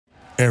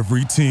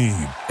Every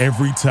team,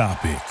 every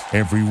topic,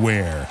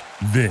 everywhere.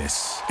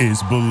 This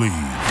is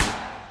Believe.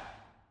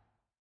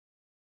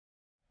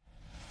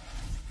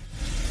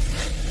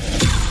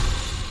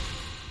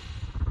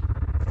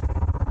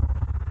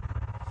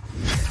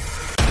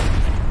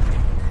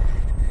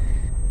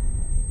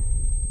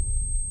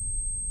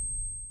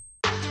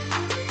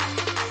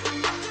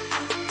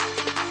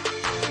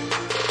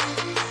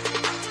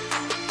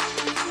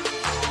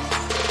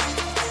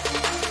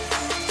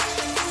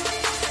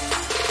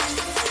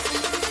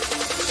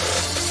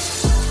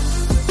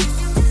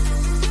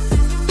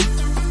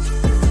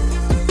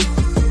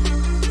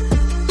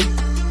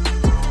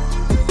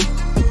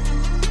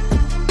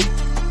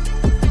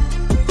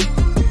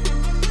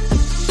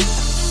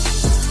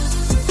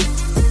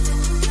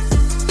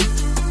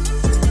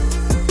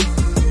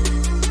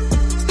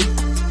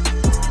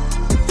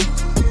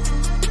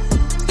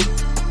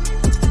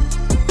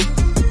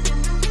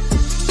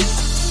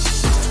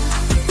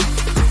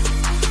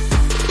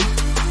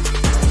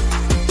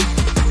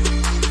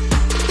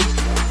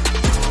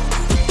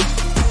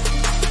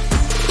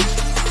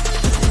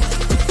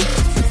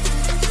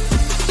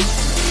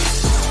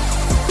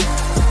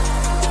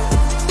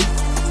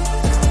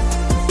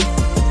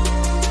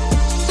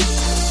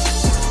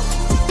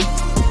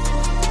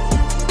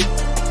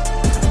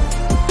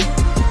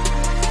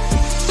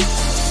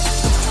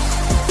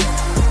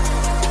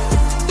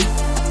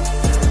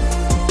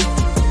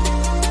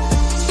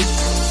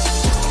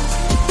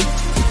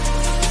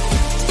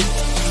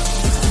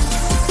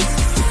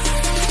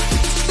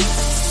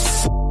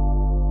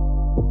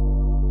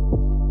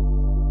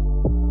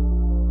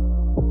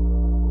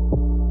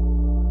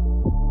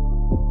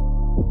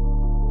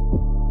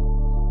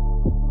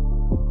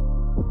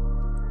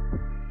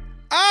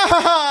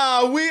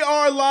 We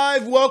are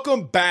live.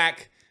 Welcome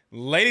back,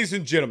 ladies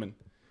and gentlemen.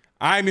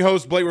 I'm your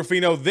host, Blake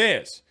Ruffino.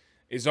 This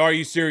is Are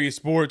You Serious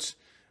Sports.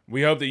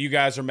 We hope that you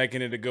guys are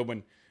making it a good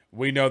one.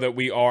 We know that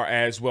we are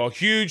as well.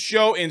 Huge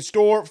show in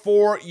store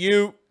for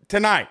you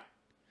tonight.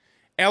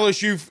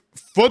 LSU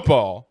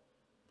football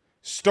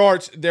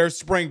starts their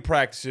spring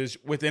practices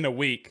within a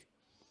week.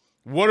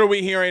 What are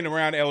we hearing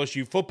around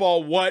LSU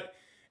football? What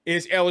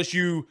is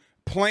LSU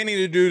planning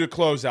to do to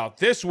close out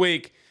this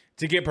week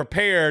to get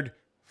prepared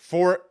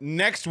for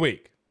next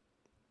week,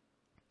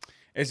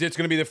 as it's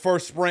going to be the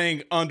first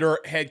spring under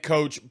head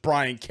coach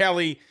Brian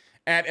Kelly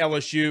at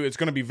LSU. It's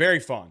going to be very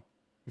fun.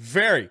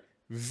 Very,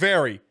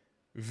 very,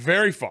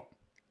 very fun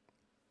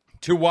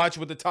to watch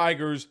what the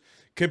Tigers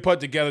can put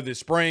together this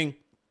spring,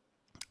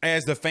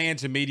 as the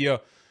fans and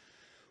media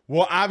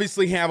will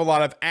obviously have a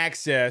lot of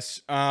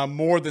access,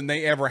 more than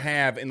they ever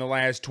have in the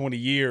last 20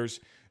 years.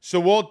 So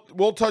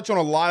we'll touch on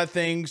a lot of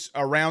things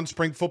around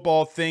spring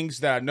football, things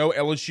that I know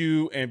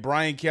LSU and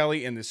Brian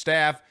Kelly and the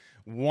staff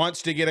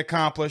wants to get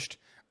accomplished,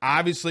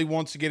 obviously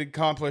wants to get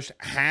accomplished,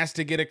 has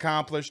to get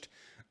accomplished,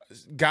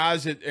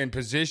 guys in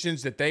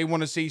positions that they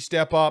want to see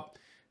step up.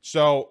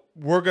 So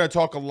we're going to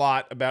talk a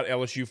lot about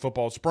LSU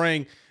football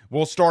spring.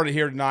 We'll start it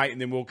here tonight, and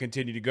then we'll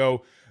continue to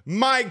go.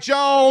 Mike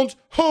Jones.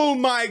 Who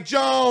Mike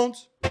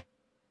Jones? Mike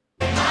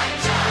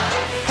Jones.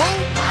 Who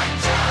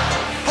Mike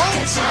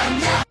Jones? Who?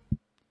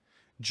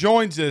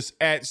 Joins us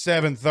at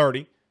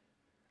 7:30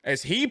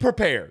 as he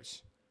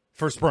prepares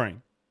for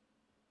spring.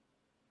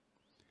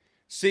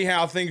 See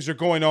how things are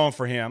going on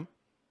for him.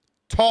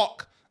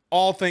 Talk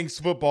all things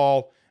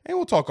football, and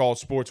we'll talk all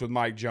sports with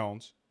Mike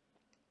Jones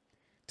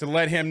to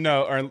let him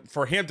know, or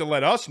for him to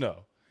let us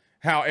know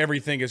how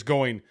everything is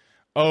going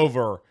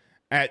over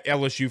at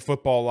LSU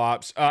football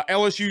ops.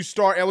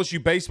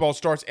 LSU baseball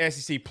starts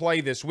SEC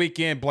play this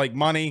weekend. Blake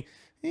Money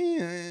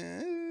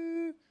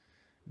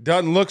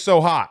doesn't look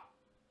so hot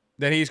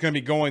that he's going to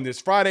be going this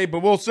Friday, but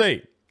we'll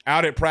see.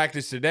 Out at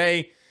practice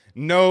today.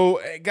 No,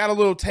 got a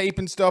little tape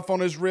and stuff on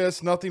his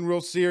wrist. Nothing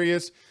real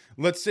serious.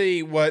 Let's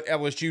see what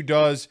LSU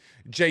does.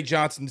 Jay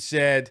Johnson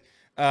said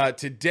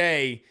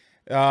today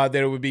that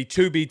it would be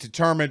to be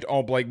determined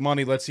on Blake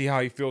Money. Let's see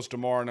how he feels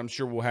tomorrow, and I'm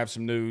sure we'll have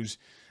some news,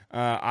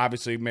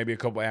 obviously maybe a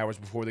couple hours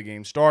before the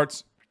game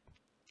starts.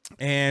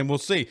 And we'll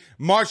see.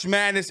 March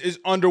Madness is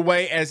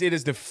underway, as it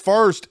is the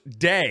first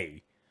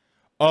day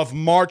of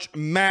March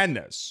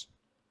Madness.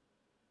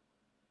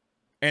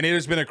 And it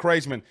has been a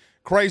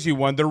crazy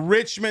one. The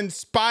Richmond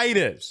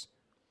Spiders,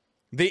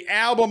 the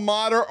alma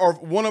mater of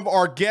one of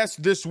our guests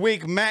this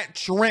week, Matt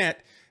Trent,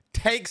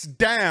 takes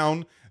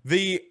down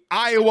the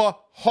Iowa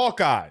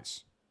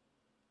Hawkeyes.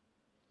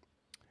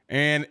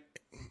 And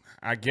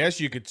I guess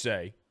you could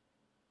say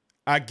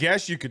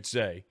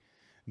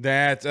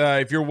that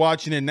if you're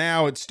watching it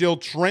now, it's still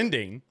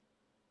trending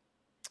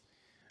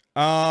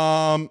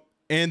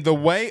in the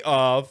way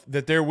of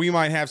that we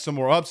might have some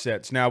more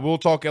upsets. Now, we'll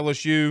talk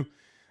LSU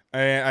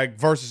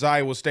versus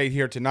Iowa State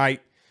here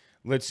tonight.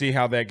 Let's see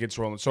how that gets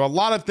rolling. So a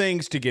lot of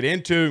things to get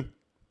into,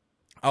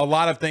 a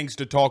lot of things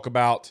to talk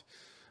about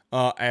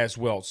as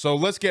well. So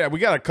we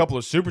got a couple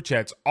of super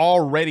chats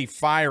already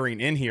firing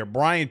in here.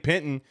 Brian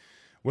Penton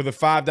with a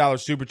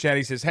 $5 super chat.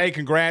 He says, hey,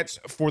 congrats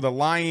for the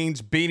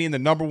Lions beating the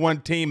number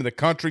one team in the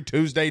country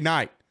Tuesday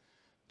night.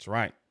 That's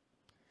right.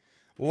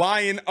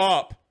 line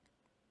up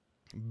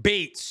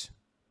beats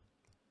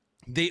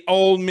the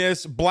Ole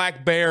Miss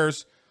Black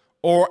Bears,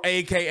 or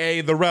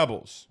AKA the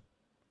Rebels.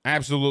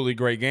 Absolutely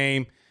great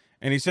game.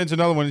 And he sends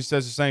another one. He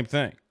says the same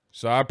thing.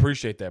 So I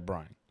appreciate that,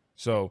 Brian.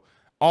 So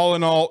all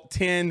in all,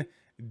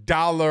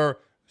 $10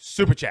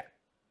 super chat.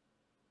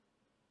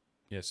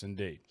 Yes,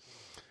 indeed.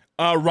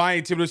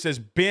 Ryan Thibodeau says,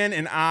 Ben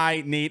and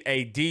I need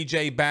a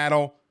DJ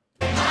battle.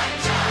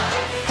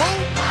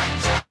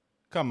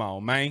 Come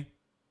on, man.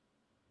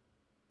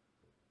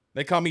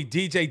 They call me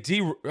DJ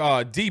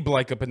D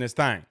Blake up in this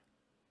thing.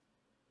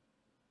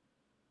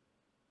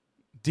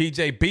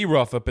 DJ B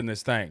Ruff up in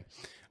this thing.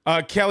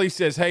 Kelly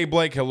says, hey,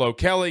 Blake. Hello,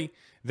 Kelly.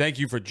 Thank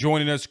you for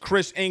joining us.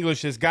 Chris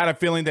English has got a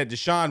feeling that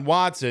Deshaun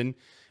Watson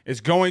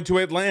is going to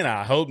Atlanta.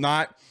 I hope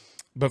not,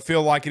 but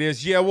feel like it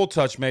is. Yeah, we'll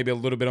touch maybe a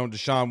little bit on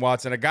Deshaun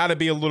Watson. I got to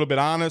be a little bit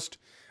honest.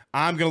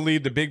 I'm going to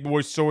leave the big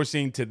boy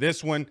sourcing to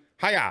this one.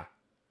 Hiya.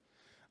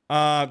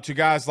 To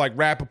guys like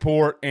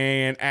Rappaport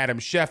and Adam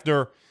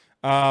Schefter.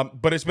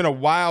 But it's been a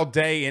wild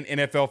day in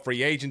NFL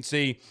free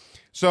agency.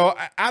 So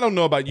I don't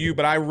know about you,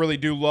 but I really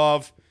do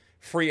love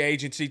free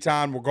agency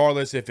time,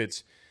 regardless if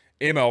it's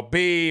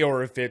MLB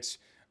or if it's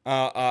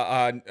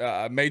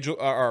Major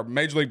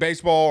League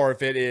Baseball or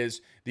if it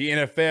is the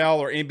NFL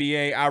or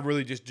NBA. I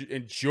really just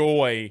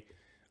enjoy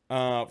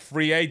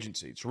free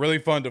agency. It's really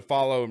fun to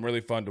follow and really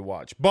fun to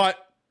watch.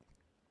 But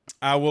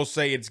I will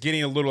say it's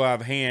getting a little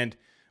out of hand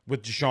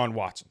with Deshaun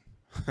Watson.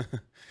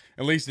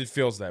 At least it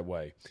feels that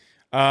way.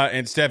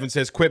 And Stephen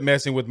says, quit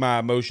messing with my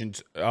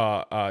emotions,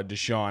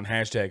 Deshaun.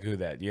 Hashtag who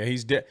that. Yeah,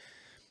 he's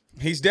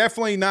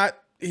definitely not.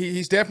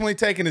 He's definitely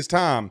taking his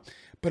time.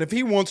 But if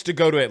he wants to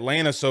go to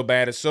Atlanta so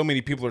bad, as so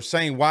many people are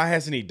saying, why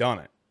hasn't he done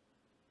it?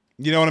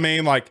 You know what I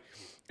mean? Like,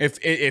 if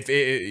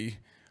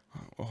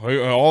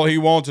all he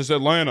wants is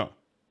Atlanta.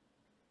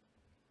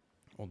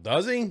 Well,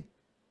 does he?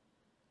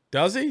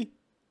 Does he?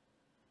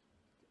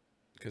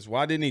 Because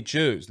why didn't he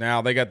choose?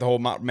 Now, they got the whole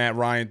Matt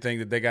Ryan thing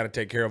that they got to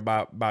take care of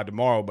by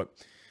tomorrow. But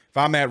if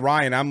I'm Matt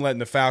Ryan, I'm letting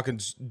the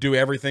Falcons do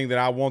everything that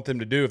I want them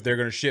to do if they're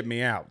going to ship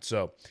me out.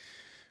 So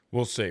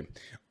we'll see.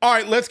 All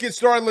right, let's get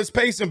started. Let's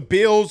pay some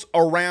bills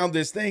around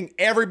this thing.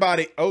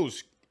 Everybody,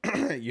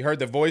 you heard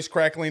the voice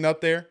crackling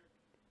up there?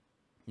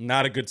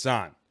 Not a good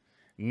sign.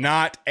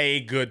 Not a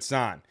good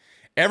sign.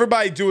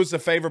 Everybody do us a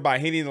favor by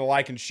hitting the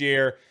like and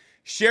share.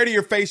 Share to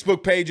your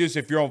Facebook pages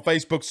if you're on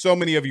Facebook. So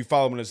many of you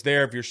following us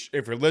there.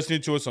 If you're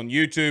listening to us on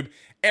YouTube,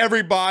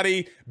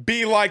 everybody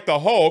be like the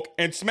Hulk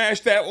and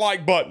smash that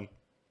like button.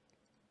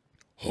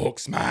 Hulk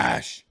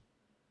smash.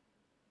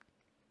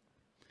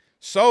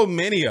 So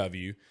many of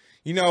you.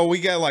 You know, we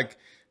got like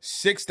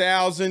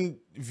 6,000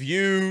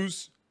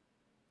 views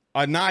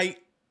a night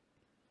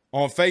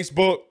on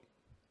Facebook.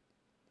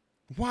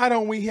 Why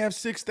don't we have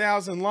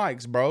 6,000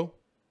 likes, bro?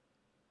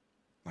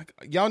 Like,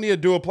 y'all need to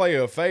do a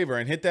player a favor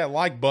and hit that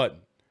like button.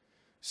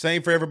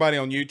 Same for everybody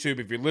on YouTube.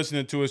 If you're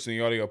listening to us in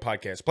the audio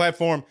podcast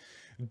platform,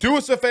 do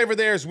us a favor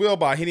there as well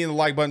by hitting the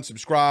like button,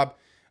 subscribe,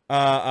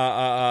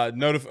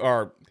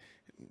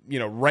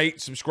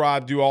 rate,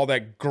 subscribe, do all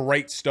that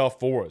great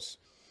stuff for us.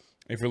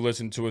 If you're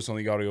listening to us on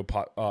the audio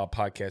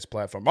podcast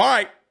platform. All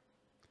right,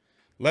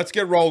 let's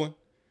get rolling.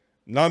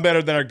 None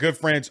better than our good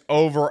friends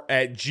over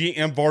at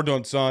GM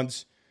Vardo &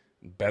 Sons,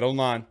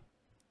 betonline.ag.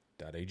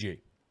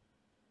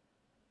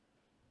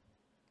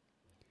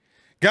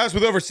 Guys,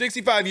 with over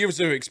 65 years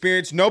of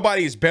experience,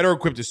 nobody is better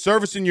equipped to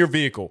service in your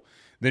vehicle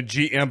than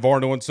GM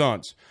Vardo &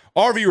 Sons.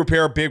 RV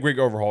repair, big rig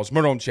overhauls,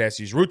 motorhome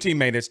chassis, routine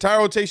maintenance, tire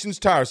rotations,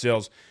 tire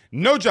sales.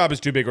 No job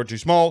is too big or too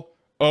small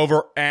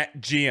over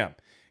at GM.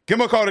 Give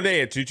them a call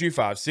today at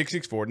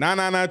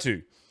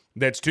 225-664-9992.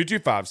 That's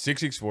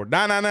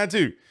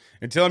 225-664-9992.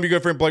 And tell them your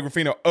good friend Blake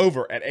Ruffino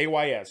over at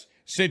AYS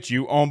sent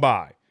you on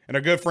by. And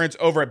our good friends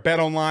over at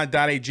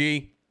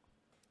betonline.ag.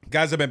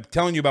 Guys, I've been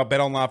telling you about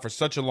BetOnline for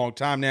such a long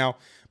time now.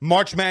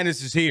 March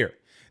Madness is here.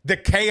 The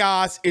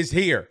chaos is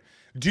here.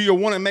 Do you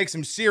want to make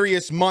some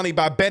serious money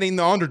by betting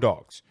the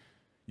underdogs?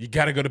 You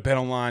got to go to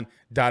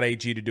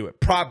betonline.ag to do it.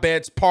 Prop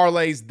bets,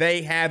 parlays,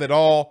 they have it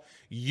all.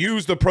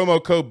 Use the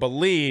promo code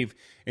BELIEVE,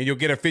 and you'll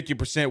get a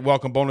 50%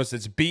 welcome bonus.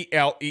 It's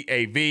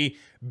BLEAV.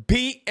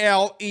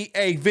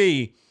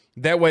 BLEAV.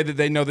 That way that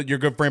they know that your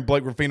good friend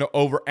Blake Ruffino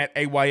over at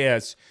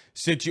AYS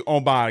sent you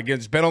on by. Again,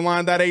 it's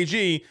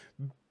betonline.ag.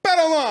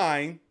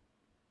 Betonline.ag.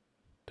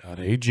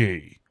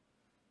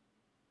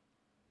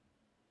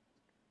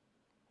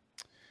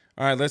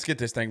 All right, let's get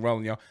this thing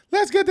rolling, y'all.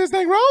 Let's get this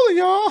thing rolling,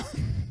 y'all.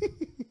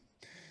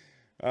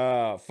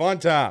 Fun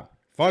time.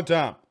 Fun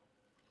time.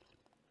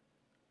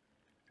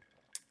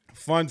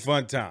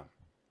 Fun time.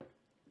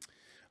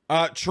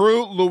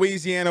 True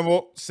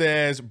Louisiana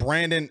says,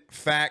 Brandon,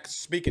 facts.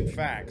 Speaking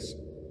facts.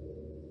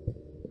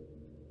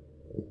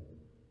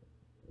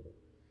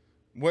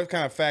 What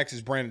kind of facts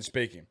is Brandon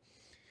speaking?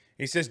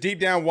 He says, deep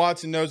down,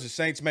 Watson knows the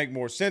Saints make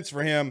more sense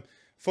for him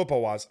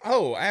football-wise.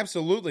 Oh,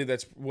 absolutely,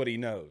 that's what he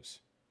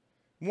knows.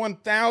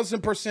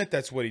 1,000%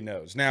 that's what he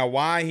knows. Now,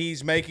 why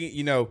he's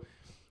making,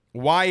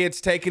 why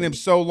it's taking him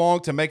so long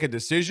to make a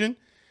decision,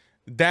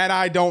 that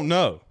I don't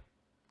know.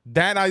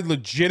 That I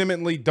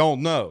legitimately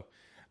don't know.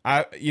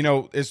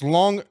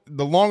 The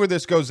longer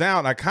this goes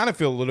out, I kind of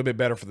feel a little bit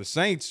better for the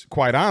Saints,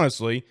 quite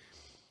honestly,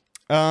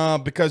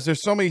 because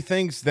there's so many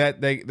things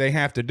that they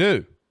have to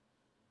do.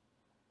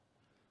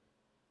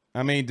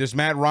 I mean, does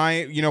Matt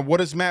Ryan, what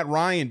does Matt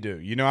Ryan do?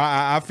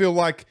 I feel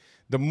like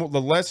the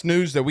less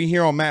news that we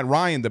hear on Matt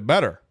Ryan, the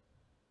better.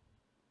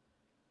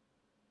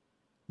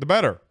 The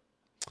better.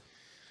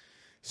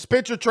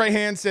 Spitzer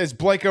Trahan says,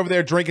 Blake over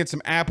there drinking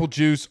some apple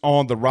juice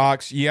on the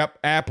rocks. Yep,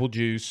 apple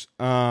juice.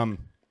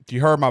 You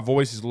heard my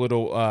voice is a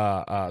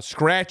little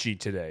scratchy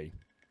today.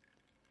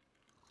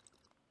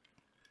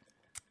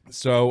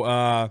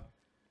 So,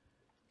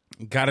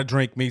 gotta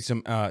drink me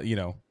some,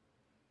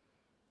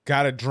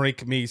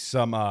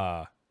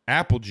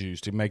 apple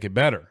juice to make it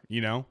better,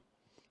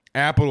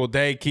 Apple a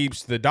day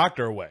keeps the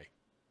doctor away.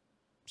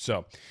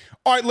 So,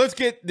 all right, let's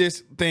get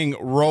this thing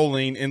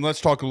rolling, and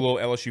let's talk a little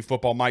LSU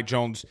football. Mike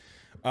Jones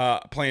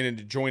planning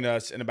to join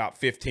us in about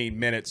 15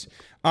 minutes.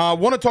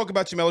 Want to talk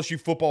about some LSU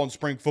football and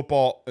spring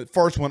football.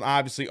 First one,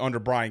 obviously, under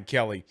Brian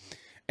Kelly.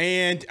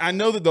 And I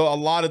know that a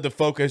lot of the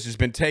focus has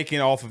been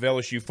taken off of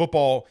LSU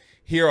football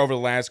here over the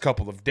last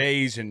couple of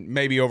days and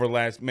maybe over the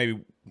last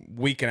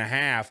week and a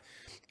half.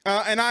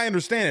 And I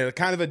understand it,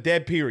 kind of a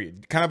dead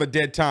period, kind of a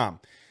dead time.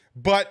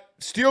 But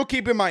still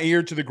keeping my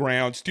ear to the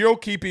ground, still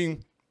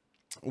keeping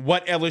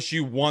what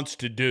LSU wants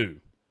to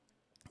do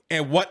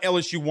and what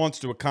LSU wants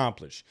to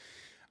accomplish.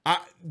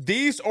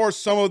 These are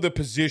some of the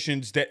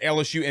positions that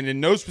LSU, and in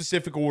no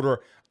specific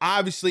order,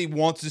 obviously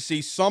wants to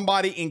see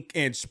somebody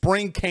in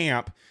spring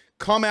camp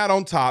come out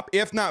on top,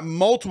 if not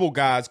multiple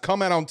guys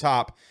come out on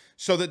top,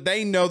 so that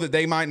they know that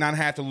they might not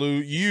have to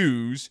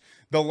use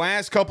the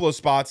last couple of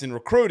spots in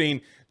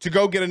recruiting to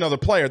go get another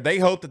player. They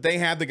hope that they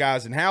have the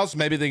guys in-house.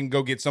 Maybe they can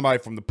go get somebody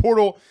from the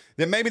portal.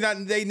 Then maybe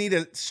not, they need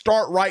to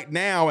start right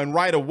now and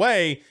right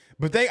away,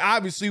 but they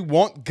obviously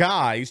want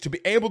guys to be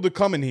able to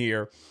come in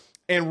here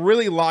and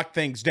really lock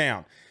things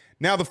down.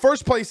 Now, the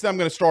first place that I'm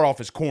going to start off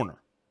is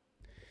corner.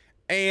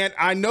 And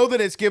I know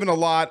that it's given a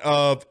lot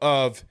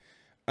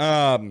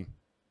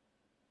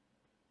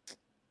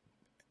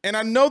and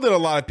I know that a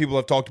lot of people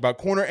have talked about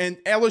corner, and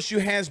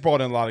LSU has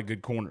brought in a lot of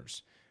good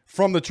corners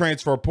from the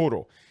transfer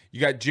portal. You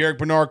got Jarek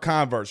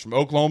Bernard-Converse from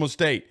Oklahoma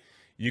State.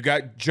 You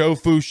got Joe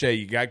Fouché.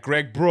 You got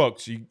Greg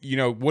Brooks.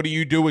 What do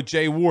you do with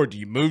Jay Ward? Do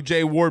you move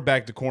Jay Ward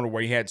back to corner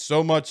where he had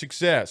so much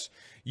success?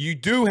 You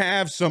do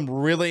have some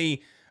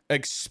really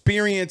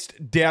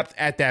experienced depth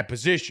at that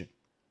position.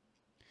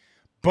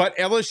 But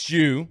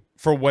LSU,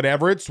 for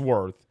whatever it's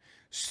worth,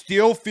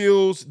 still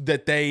feels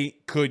that they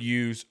could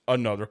use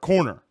another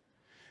corner.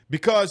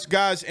 Because,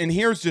 guys, and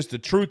here's just the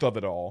truth of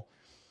it all.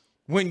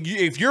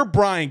 If you're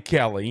Brian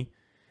Kelly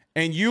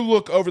and you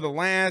look over the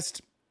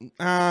last,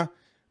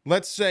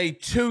 let's say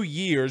 2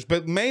 years,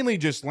 but mainly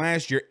just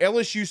last year,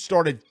 LSU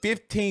started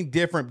 15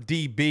 different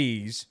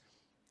DBs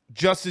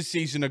just a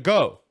season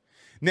ago.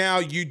 Now,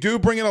 you do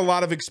bring in a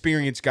lot of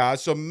experienced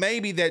guys, so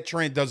maybe that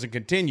trend doesn't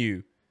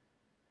continue.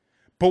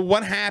 But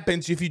what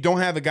happens if you don't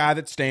have a guy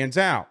that stands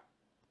out?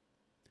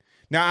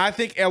 Now, I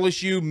think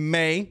LSU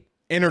may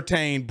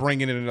entertain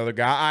bringing in another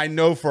guy. I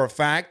know for a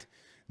fact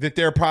that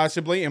they're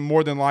possibly and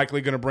more than likely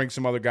going to bring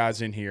some other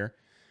guys in here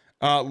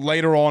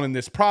later on in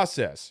this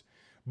process.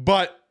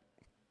 But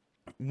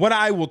what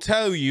I will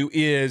tell you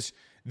is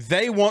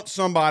they want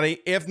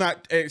somebody, if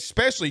not,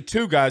 especially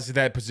two guys at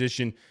that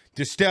position,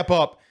 to step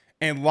up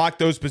and lock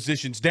those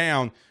positions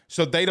down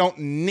so they don't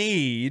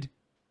need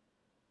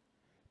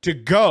to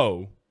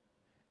go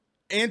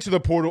into the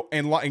portal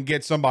and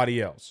get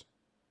somebody else.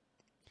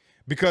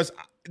 Because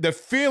the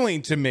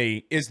feeling to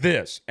me is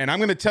this, and I'm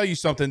going to tell you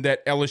something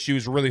that LSU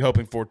is really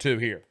hoping for too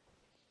here.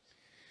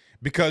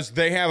 Because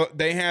they have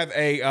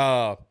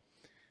a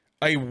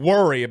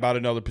worry about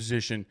another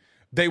position.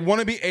 They want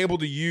to be able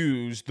to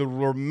use the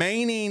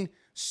remaining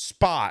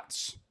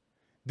spots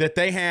that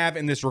they have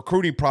in this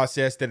recruiting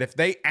process, that if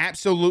they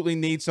absolutely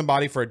need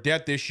somebody for a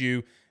depth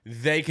issue,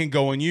 they can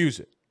go and use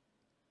it.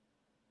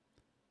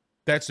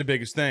 That's the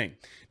biggest thing.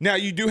 Now,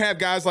 you do have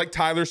guys like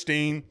Tyler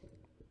Steen,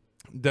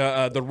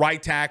 the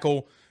right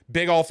tackle,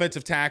 big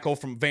offensive tackle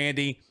from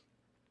Vandy,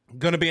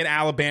 going to be in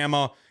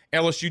Alabama.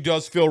 LSU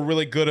does feel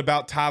really good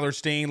about Tyler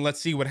Steen. Let's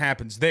see what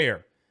happens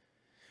there.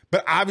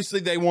 But obviously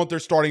they want their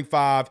starting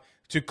five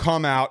to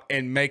come out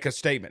and make a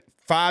statement.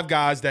 5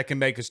 guys that can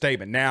make a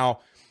statement. Now,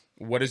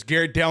 what does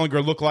Garrett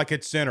Dellinger look like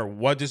at center?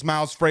 What does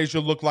Miles Frazier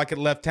look like at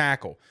left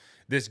tackle?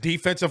 This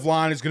defensive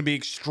line is going to be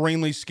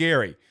extremely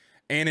scary.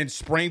 And in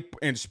spring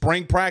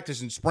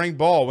practice and spring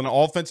ball, when the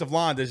offensive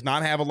line does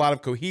not have a lot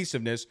of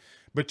cohesiveness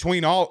with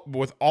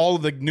all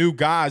of the new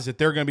guys that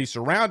they're going to be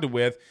surrounded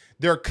with,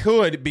 there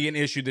could be an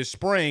issue this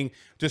spring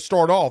to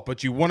start off,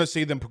 but you want to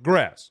see them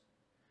progress.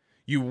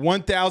 You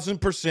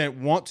 1,000%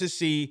 want to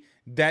see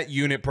that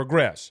unit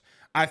progress.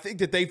 I think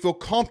that they feel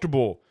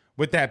comfortable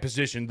with that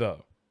position,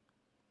 though.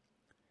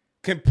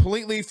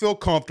 Completely feel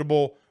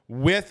comfortable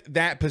with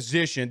that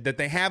position, that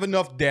they have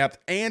enough depth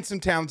and some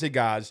talented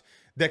guys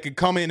that could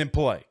come in and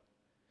play.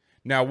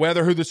 Now,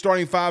 who the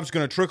starting five is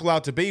going to trickle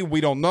out to be, we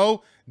don't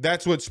know.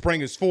 That's what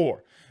spring is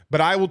for.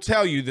 But I will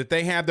tell you that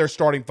they have their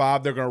starting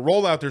five. They're going to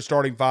roll out their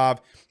starting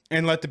five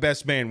and let the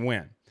best man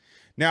win.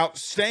 Now,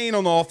 staying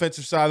on the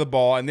offensive side of the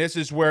ball, and this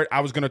is where I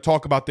was going to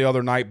talk about the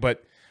other night,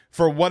 but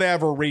for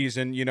whatever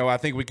reason, I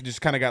think we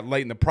just kind of got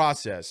late in the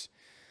process.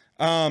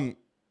 And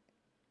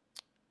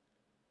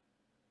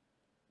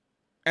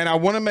I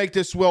want to make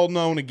this well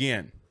known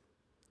again,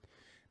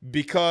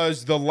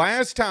 because the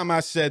last time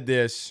I said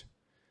this,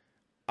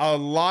 a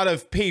lot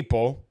of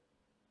people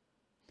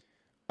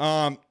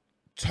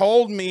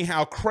told me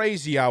how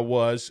crazy I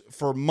was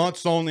for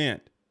months on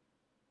end.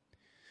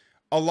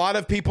 A lot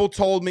of people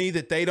told me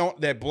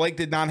that Blake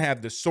did not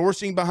have the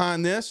sourcing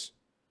behind this,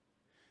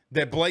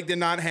 that Blake did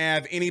not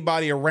have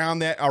anybody around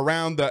the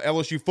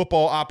LSU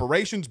football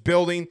operations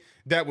building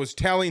that was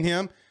telling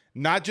him,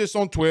 not just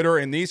on Twitter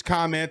and these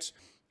comments,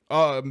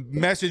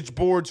 message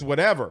boards,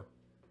 whatever.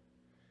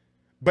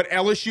 But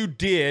LSU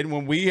did,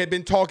 when we had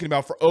been talking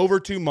about for over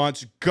 2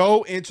 months,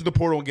 go into the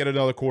portal and get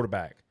another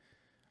quarterback.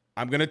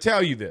 I'm going to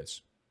tell you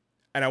this,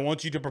 and I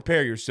want you to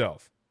prepare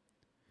yourself.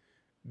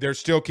 They're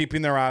still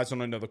keeping their eyes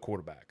on another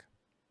quarterback.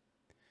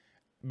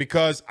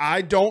 Because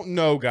I don't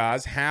know,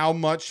 guys, how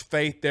much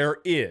faith there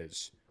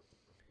is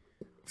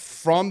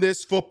from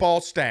this football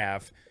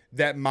staff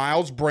that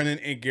Myles Brennan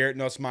and Garrett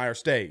Nussmeier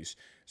stays.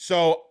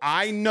 So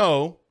I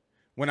know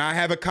when I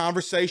have a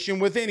conversation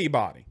with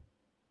anybody,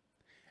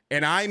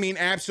 and I mean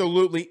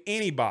absolutely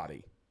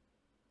anybody,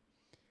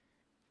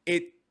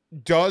 it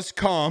does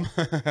come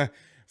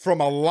from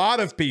a lot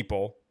of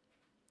people.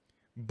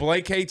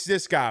 Blake hates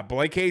this guy.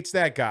 Blake hates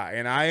that guy.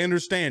 And I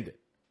understand it.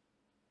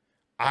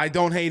 I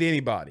don't hate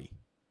anybody.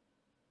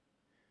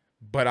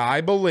 But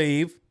I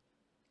believe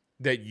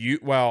that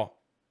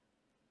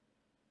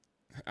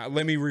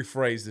let me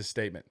rephrase this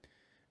statement.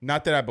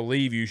 Not that I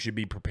believe you should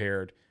be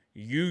prepared.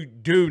 You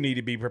do need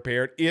to be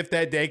prepared if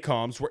that day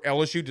comes where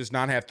LSU does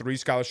not have 3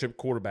 scholarship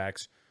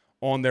quarterbacks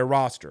on their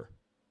roster.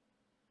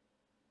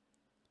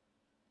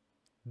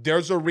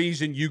 There's a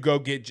reason you go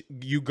and get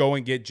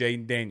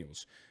Jayden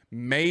Daniels.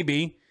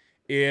 Maybe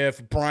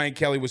if Brian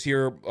Kelly was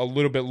here a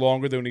little bit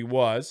longer than he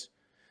was,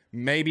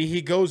 maybe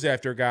he goes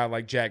after a guy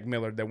like Jack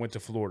Miller that went to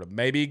Florida.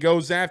 Maybe he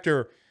goes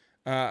after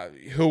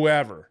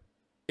whoever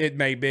it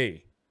may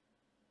be.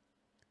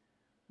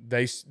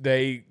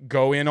 They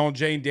go in on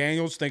Jayden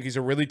Daniels, think he's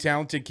a really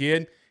talented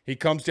kid. He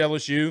comes to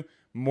LSU.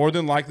 More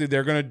than likely,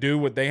 they're going to do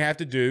what they have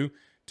to do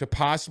to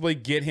possibly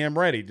get him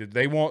ready. Do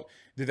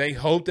they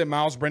hope that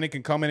Myles Brennan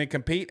can come in and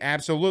compete?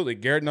 Absolutely.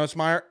 Garrett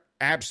Nussmeier?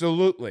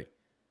 Absolutely.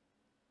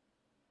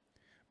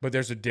 But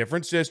there's a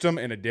different system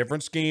and a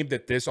different scheme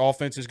that this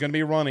offense is going to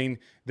be running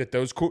that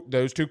those 2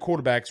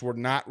 quarterbacks were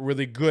not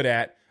really good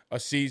at a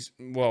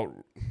season.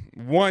 Well,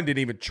 one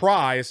didn't even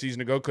try a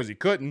season ago because he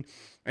couldn't,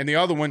 and the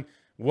other one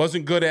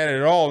wasn't good at it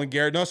at all in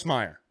Garrett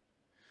Nussmeier.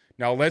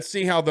 Now, let's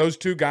see how those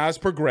 2 guys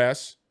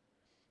progress.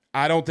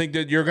 I don't think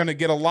that you're going to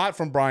get a lot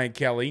from Brian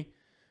Kelly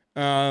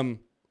from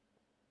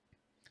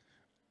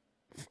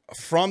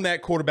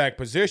that quarterback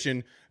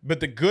position, but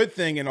the good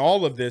thing in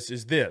all of this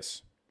is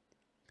this.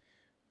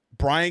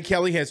 Brian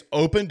Kelly has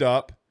opened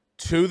up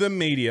to the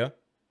media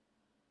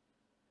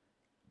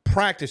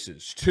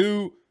practices,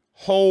 2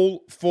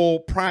 whole full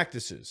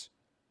practices.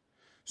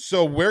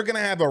 So we're going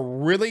to have a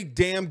really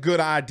damn good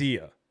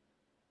idea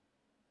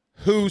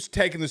who's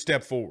taking the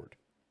step forward.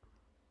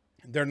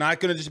 They're not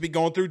going to just be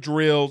going through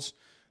drills.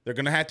 They're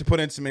going to have to put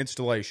in some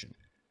installation.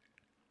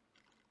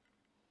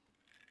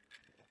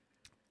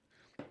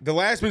 The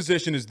last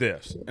position is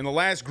this, and the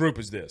last group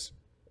is this.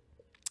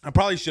 I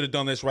probably should have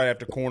done this right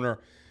after corner,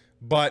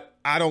 but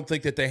I don't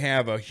think that they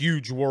have a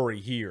huge worry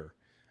here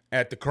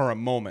at the current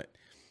moment.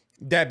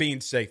 That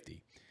being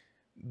safety.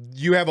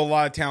 You have a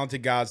lot of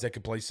talented guys that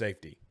can play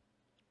safety.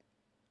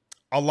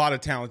 A lot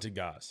of talented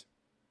guys.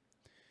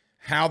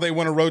 How they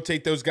want to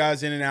rotate those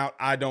guys in and out,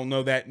 I don't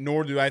know that,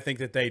 nor do I think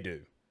that they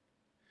do.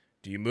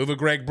 Do you move a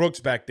Greg Brooks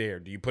back there?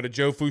 Do you put a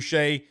Joe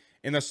Fouché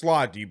in the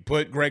slot? Do you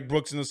put Greg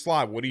Brooks in the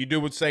slot? What do you do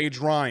with Sage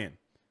Ryan?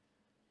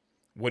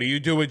 What do you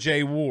do with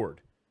Jay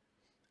Ward?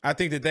 I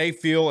think that they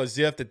feel as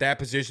if that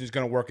position is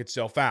going to work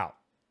itself out.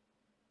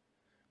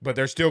 But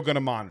they're still going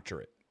to monitor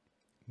it.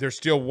 They're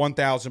still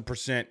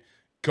 1,000%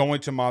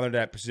 going to monitor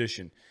that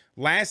position.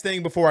 Last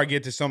thing before I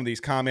get to some of these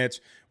comments,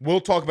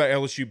 we'll talk about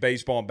LSU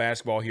baseball and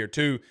basketball here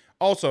too.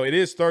 Also, it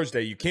is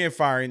Thursday. You can't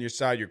fire in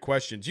your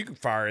questions. You can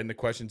fire in the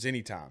questions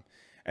anytime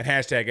at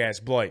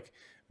 #AskBlake.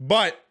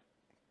 But,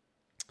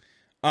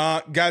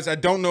 guys, I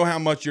don't know how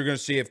much you're going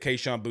to see of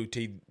Kayshon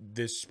Boutte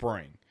this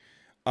spring.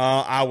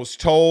 I was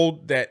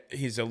told that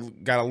he's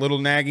got a little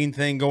nagging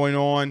thing going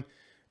on.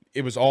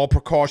 It was all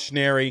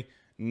precautionary.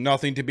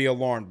 Nothing to be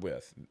alarmed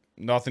with.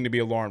 Nothing to be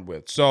alarmed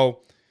with.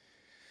 So,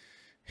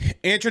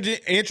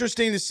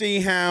 interesting to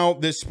see how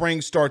this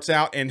spring starts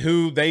out and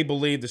who they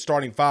believe the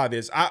starting 5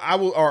 is.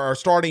 Our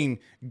starting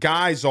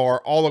guys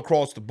are all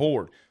across the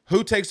board.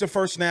 Who takes the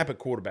first snap at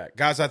quarterback?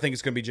 Guys, I think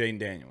it's going to be Jayden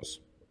Daniels.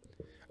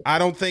 I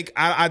don't think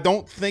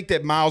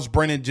that Myles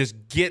Brennan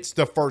just gets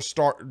the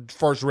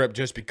first rep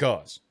just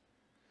because.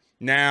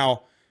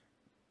 Now,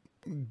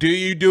 do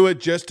you do it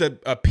just to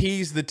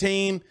appease the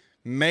team?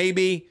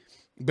 Maybe.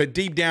 But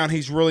deep down,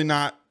 he's really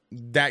not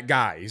that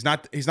guy. He's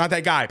not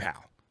that guy,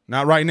 pal.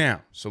 Not right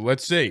now. So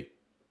let's see.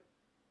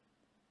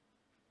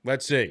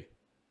 Let's see.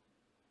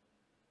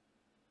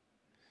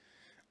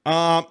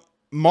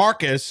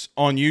 Marcus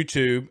on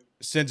YouTube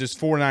sends us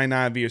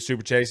 $4.99 via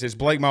Super Chat. He says,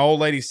 Blake, my old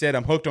lady said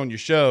I'm hooked on your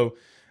show.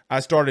 I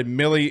started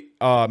Millie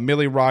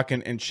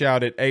rocking and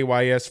shouted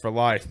AYS for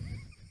life.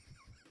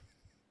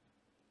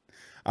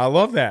 I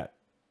love that.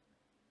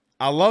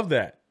 I love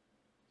that.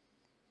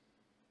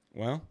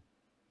 Well,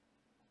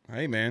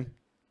 hey, man.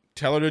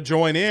 Tell her to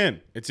join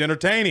in. It's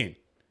entertaining.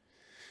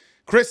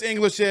 Chris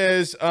English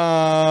says,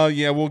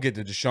 yeah, we'll get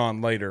to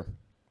Deshaun later.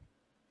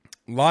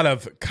 A lot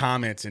of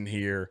comments in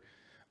here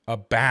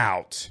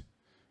about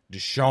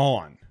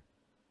Deshaun.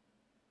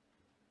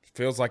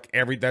 Feels like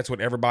that's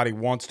what everybody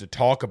wants to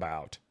talk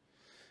about.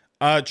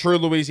 True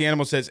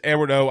Louisiana says,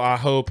 Edward O, I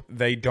hope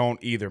they don't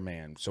either,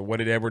 man. So what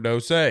did Edward O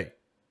say?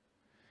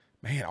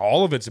 Man,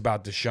 all of it's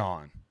about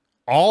Deshaun.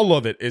 All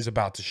of it is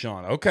about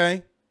Deshaun.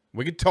 Okay,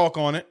 we could talk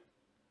on it.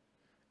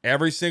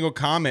 Every single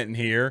comment in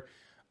here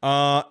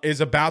is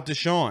about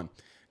Deshaun.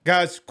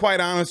 Guys, quite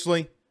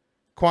honestly,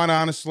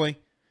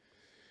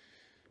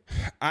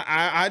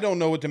 I don't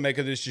know what to make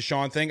of this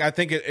Deshaun thing. I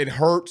think it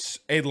hurts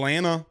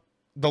Atlanta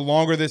the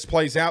longer this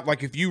plays out.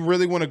 Like, if you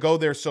really want to go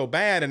there so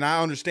bad, and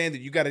I understand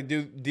that you got to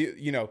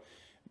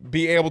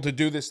be able to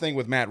do this thing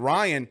with Matt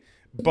Ryan,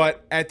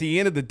 but at the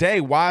end of the day,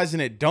 why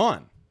isn't it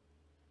done?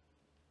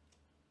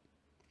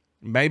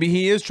 Maybe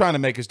he is trying to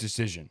make his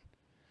decision.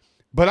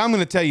 But I'm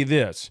going to tell you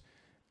this,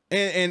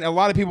 and a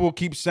lot of people will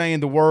keep saying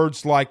the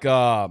words like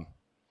the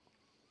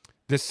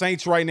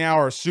Saints right now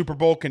are a Super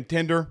Bowl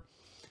contender.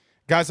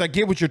 Guys, I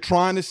get what you're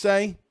trying to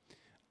say,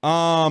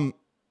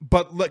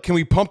 but can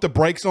we pump the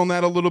brakes on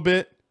that a little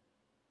bit?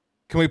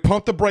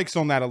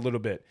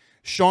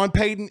 Sean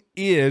Payton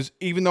is,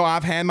 even though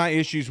I've had my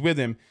issues with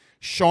him,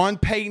 Sean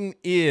Payton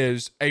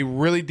is a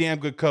really damn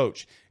good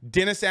coach.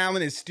 Dennis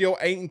Allen is still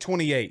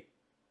 8-28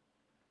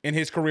 in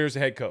his career as a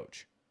head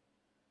coach.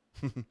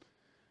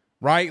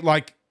 Right?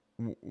 Like,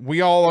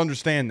 we all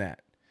understand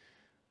that.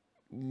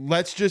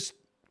 Let's just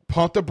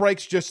pump the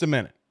brakes just a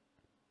minute.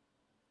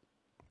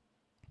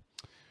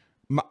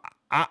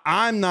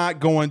 I'm not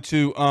going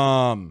to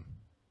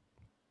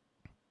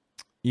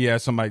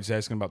somebody's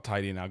asking about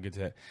tight end. I'll get to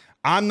that.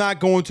 I'm not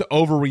going to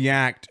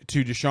overreact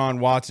to Deshaun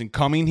Watson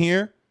coming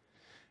here.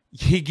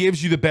 He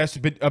gives you the best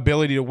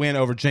ability to win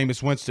over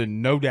Jameis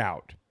Winston, no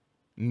doubt.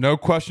 No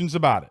questions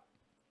about it.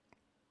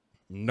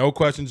 No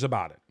questions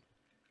about it.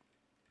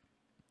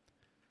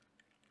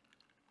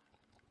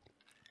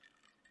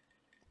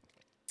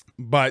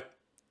 But,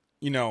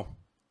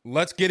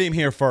 let's get him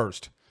here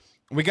first.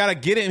 We got to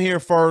get him here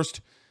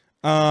first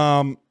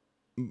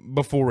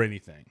before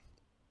anything.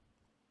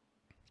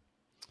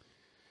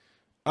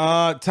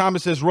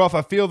 Thomas says, Ruff,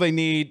 I feel they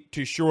need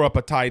to shore up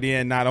a tight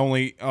end, not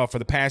only for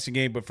the passing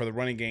game, but for the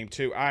running game,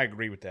 too. I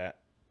agree with that.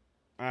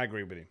 I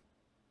agree with him.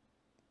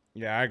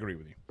 Yeah, I agree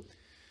with you.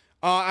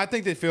 I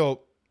think they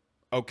feel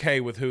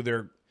okay with who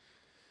they're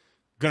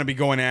going to be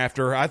going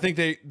after. I think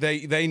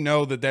they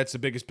know that that's the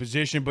biggest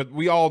position, but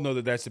we all know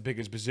that that's the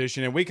biggest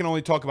position, and we can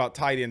only talk about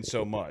tight end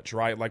so much,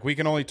 right? Like, we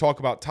can only talk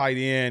about tight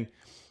end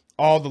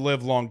all the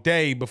live long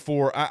day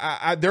before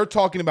they're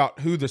talking about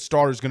who the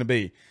starter is going to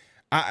be.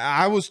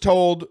 I was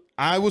told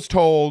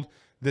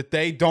that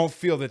they don't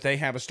feel that they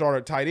have a starter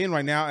at tight end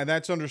right now, and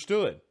that's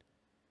understood.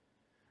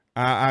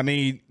 I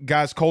mean,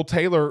 guys, Cole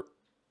Taylor,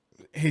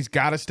 he's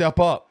got to step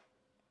up.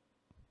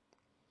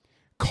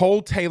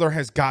 Cole Taylor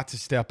has got to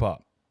step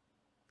up.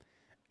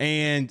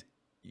 And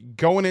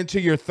going into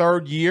your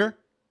third year,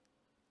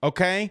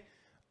 okay,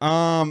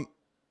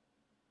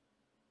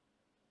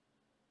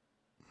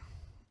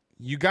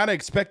 you got to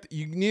expect,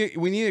 we need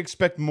to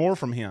expect more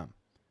from him.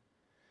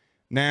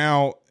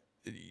 Now,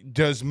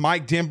 does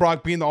Mike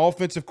Denbrock being the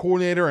offensive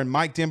coordinator and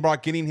Mike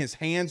Denbrock getting his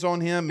hands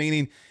on him,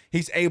 meaning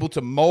he's able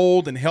to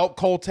mold and help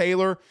Cole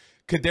Taylor,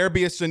 could there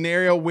be a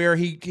scenario where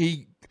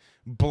he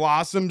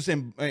blossoms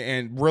and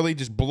really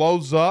just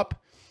blows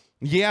up?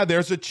 Yeah,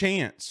 there's a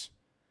chance.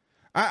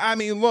 I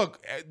mean,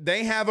 look,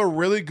 they have a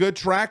really good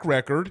track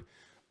record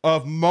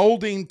of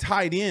molding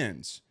tight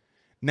ends.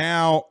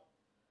 Now,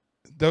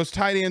 those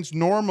tight ends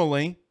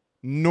normally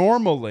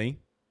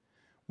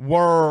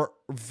were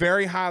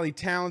very highly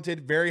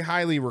talented, very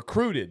highly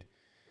recruited.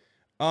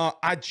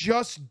 I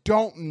just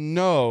don't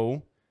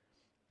know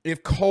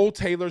if Cole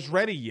Taylor's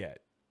ready yet.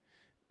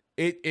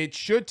 It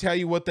should tell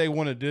you what they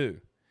want to do.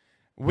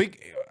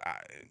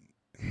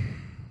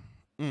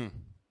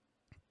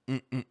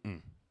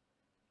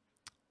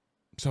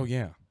 So,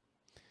 yeah.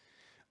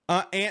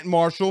 Ant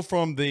Marshall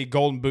from the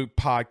Golden Boot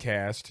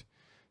podcast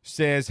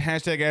says,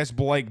 hashtag ask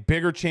Blake,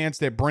 bigger chance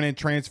that Brennan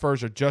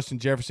transfers or Justin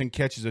Jefferson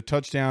catches a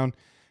touchdown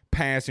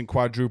pass in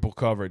quadruple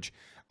coverage.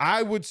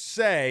 I would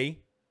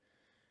say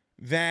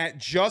that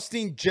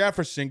Justin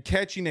Jefferson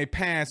catching a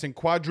pass in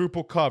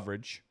quadruple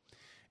coverage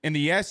in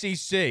the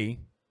SEC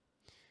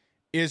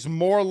is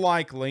more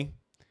likely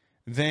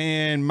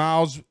than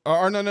Miles.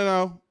 Or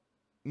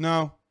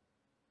no.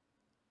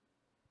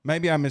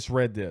 Maybe I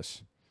misread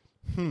this.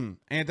 And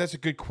that's a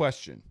good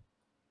question.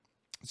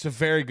 It's a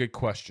very good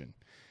question.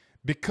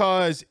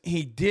 Because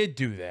he did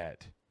do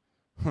that.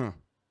 Let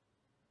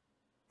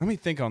me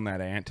think on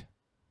that, Ant.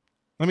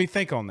 Let me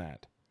think on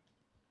that.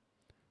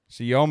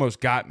 See, you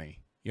almost got me.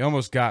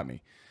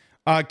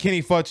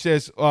 Kenny Futch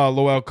says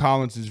Lowell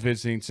Collins is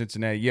visiting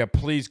Cincinnati. Yeah,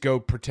 please go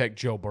protect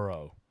Joe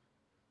Burrow.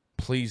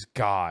 Please,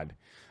 God.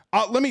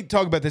 Let me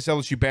talk about this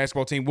LSU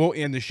basketball team. We'll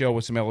end the show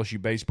with some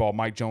LSU baseball.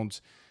 Mike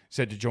Jones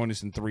said to join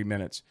us in 3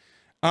 minutes.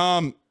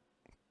 I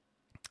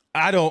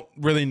don't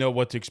really know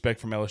what to expect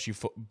from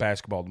LSU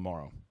basketball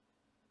tomorrow.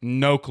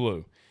 No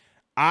clue.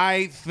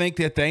 I think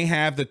that they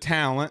have the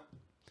talent,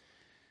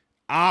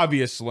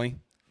 obviously,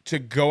 to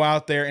go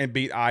out there and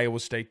beat Iowa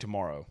State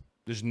tomorrow.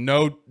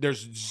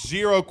 There's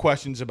zero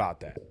questions about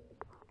that.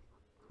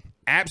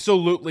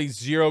 Absolutely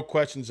zero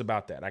questions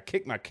about that. I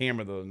kicked my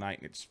camera the other night,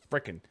 and it's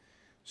freaking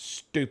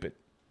stupid.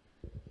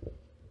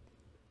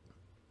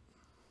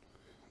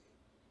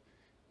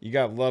 You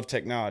gotta love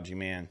technology,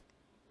 man.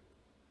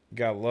 You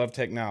gotta love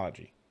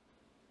technology.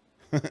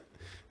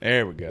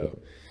 There we go.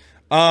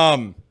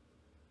 What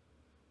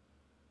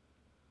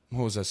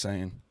was I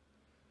saying?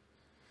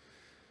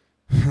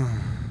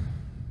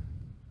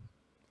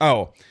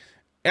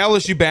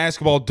 LSU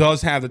basketball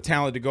does have the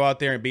talent to go out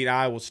there and beat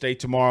Iowa State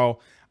tomorrow.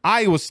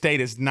 Iowa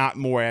State is not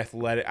more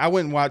athletic. I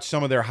went and watched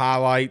some of their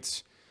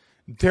highlights.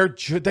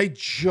 They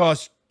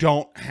just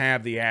don't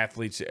have the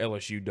athletes that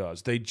LSU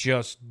does. They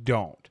just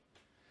don't.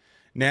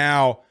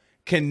 Now,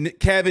 can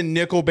Kevin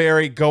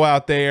Nickelberry go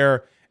out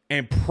there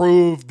and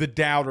prove the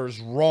doubters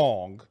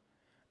wrong?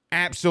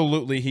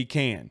 Absolutely he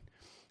can.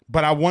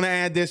 But I want to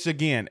add this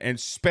again, and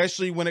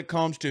especially when it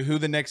comes to who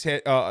the next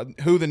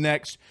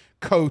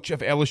coach of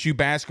LSU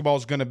basketball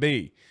is going to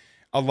be.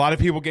 A lot of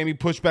people gave me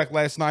pushback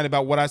last night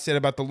about what I said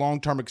about the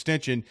long-term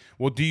extension.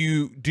 Well, do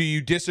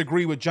you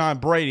disagree with John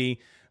Brady,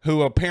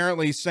 who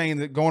apparently is saying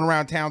that, going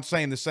around town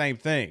saying the same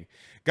thing?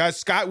 Guys,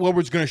 Scott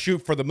Wilburd's going to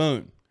shoot for the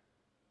moon.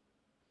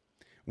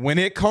 When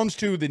it comes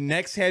to the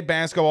next head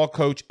basketball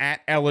coach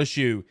at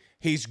LSU,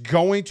 he's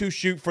going to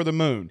shoot for the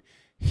moon.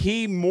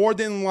 He more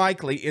than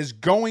likely is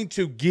going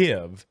to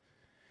give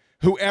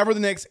whoever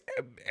the next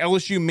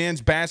LSU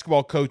men's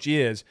basketball coach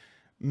is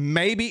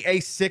maybe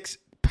a 6,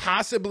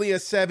 possibly a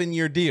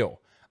 7-year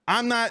deal.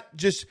 I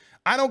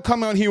don't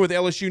come out here with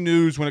LSU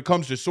news when it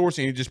comes to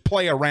sourcing and just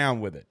play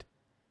around with it.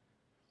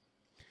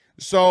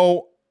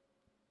 So,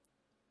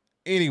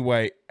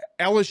 anyway,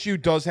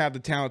 LSU does have the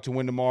talent to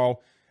win tomorrow.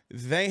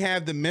 They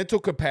have the mental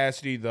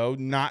capacity, though,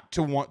 not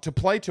to want to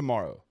play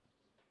tomorrow.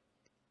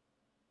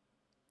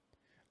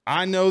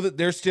 I know that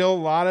there's still a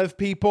lot of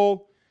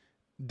people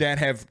that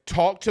have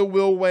talked to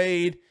Will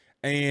Wade,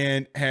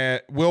 and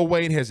Will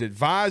Wade has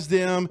advised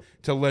them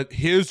to let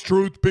his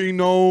truth be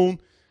known.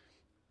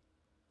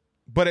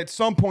 But at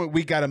some point,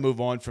 we got to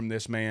move on from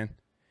this, man.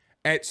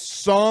 At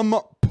some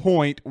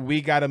point,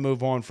 we got to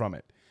move on from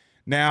it.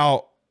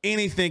 Now,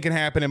 anything can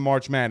happen in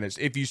March Madness.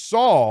 If you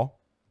saw,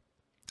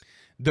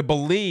 the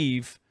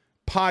Believe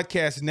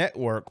Podcast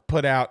Network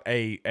put out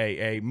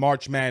a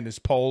March Madness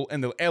poll,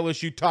 and the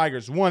LSU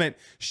Tigers won it.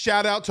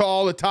 Shout out to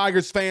all the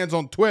Tigers fans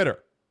on Twitter.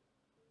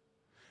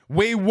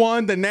 We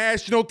won the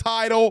national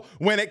title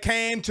when it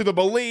came to the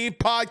Believe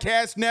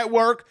Podcast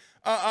Network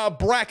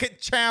bracket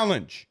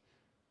challenge.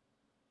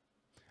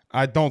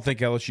 I don't think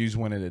LSU's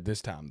winning it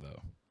this time,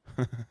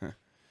 though.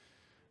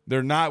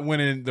 They're not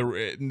winning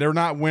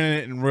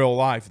it in real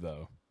life,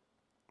 though.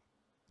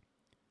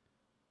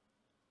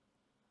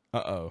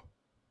 Uh-oh.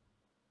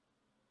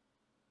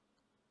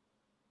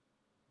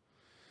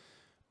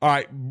 All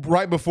right,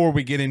 right before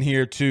we get in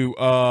here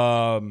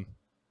to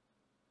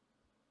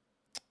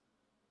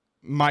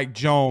Mike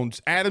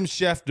Jones, Adam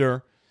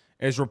Schefter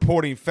is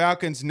reporting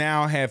Falcons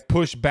now have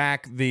pushed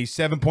back the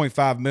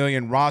 $7.5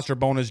 million roster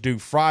bonus due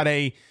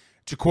Friday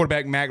to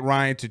quarterback Matt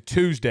Ryan to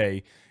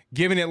Tuesday,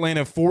 giving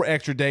Atlanta 4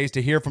 extra days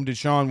to hear from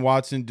Deshaun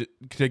Watson,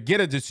 to get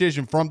a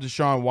decision from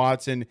Deshaun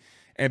Watson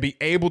and be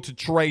able to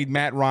trade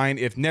Matt Ryan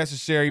if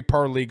necessary,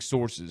 per league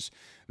sources.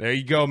 There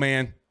you go,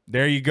 man.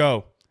 There you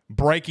go.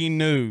 Breaking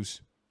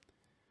news.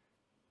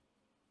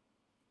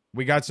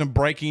 We got some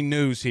breaking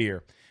news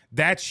here.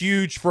 That's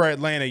huge for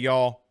Atlanta,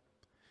 y'all.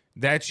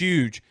 That's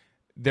huge.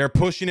 They're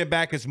pushing it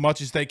back as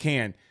much as they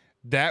can.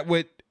 That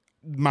would,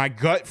 my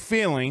gut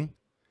feeling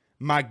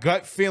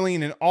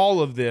in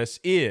all of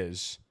this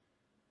is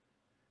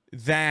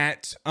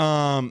that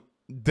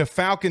the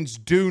Falcons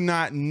do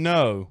not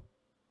know.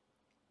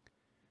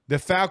 The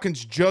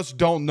Falcons just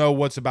don't know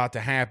what's about to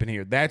happen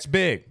here. That's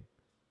big.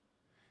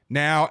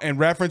 Now, in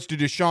reference to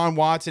Deshaun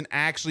Watson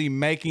actually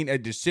making a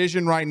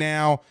decision right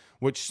now,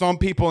 which some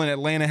people in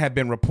Atlanta have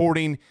been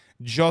reporting,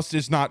 just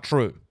is not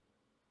true.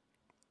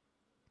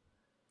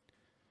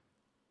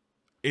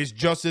 It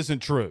just isn't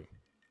true.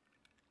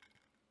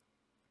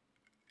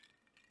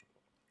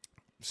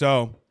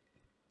 So,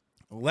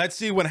 let's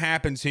see what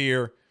happens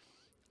here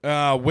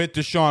with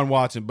Deshaun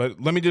Watson.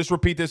 But let me just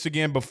repeat this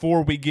again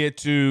before we get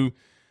to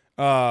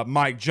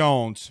Mike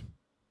Jones.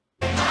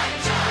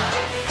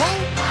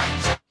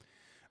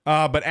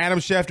 But Adam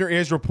Schefter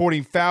is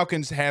reporting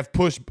Falcons have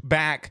pushed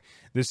back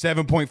the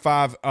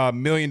 $7.5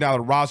 million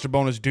roster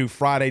bonus due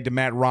Friday to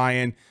Matt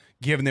Ryan,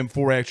 giving them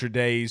 4 extra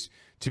days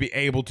to be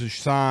able to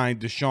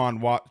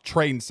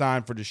trade and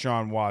sign for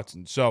Deshaun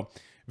Watson. So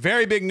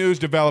very big news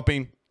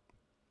developing.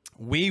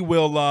 We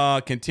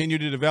will continue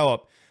to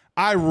develop.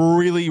 I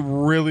really,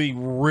 really,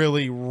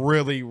 really,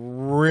 really,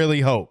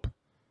 really hope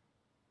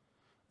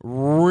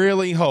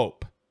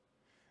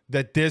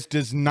that this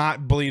does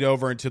not bleed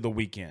over into the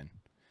weekend.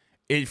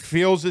 It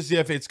feels as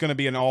if it's going to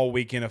be an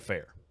all-weekend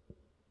affair.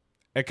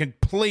 A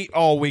complete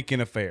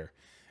all-weekend affair.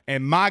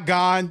 And my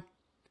God,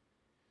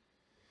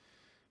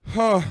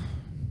 for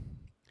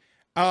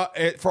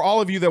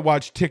all of you that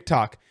watch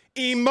TikTok,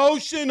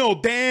 emotional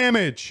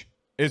damage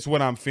is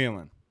what I'm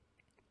feeling.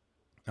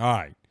 All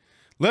right.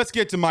 Let's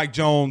get to Mike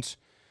Jones,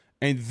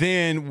 and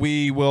then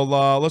we will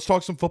let's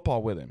talk some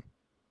football with him.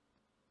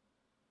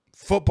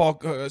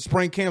 Football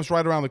spring camp's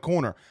right around the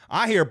corner.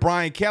 I hear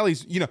Brian Kelly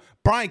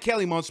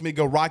wants me to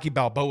go Rocky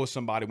Balboa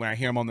somebody when I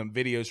hear him on them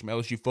videos from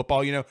LSU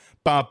football, ba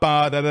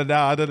ba da da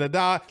da da da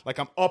da, like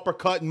I'm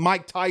uppercutting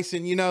Mike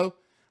Tyson,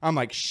 I'm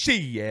like,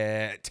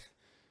 shit.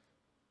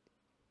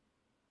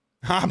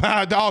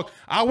 Dog,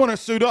 I want to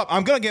suit up.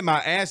 I'm going to get my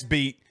ass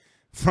beat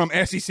from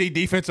SEC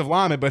defensive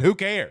linemen, but who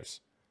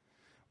cares?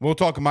 We'll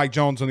talk to Mike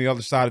Jones on the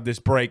other side of this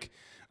break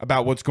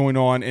about what's going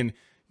on. And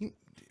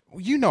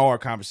you know our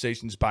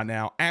conversations by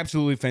now.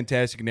 Absolutely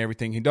fantastic in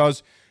everything he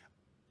does.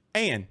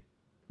 And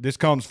this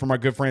comes from our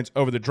good friends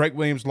over the Drake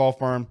Williams Law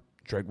Firm,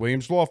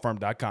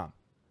 drakewilliamslawfirm.com.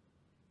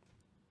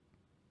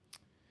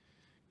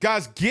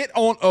 Guys, get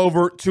on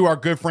over to our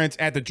good friends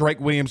at the Drake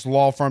Williams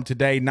Law Firm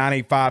today.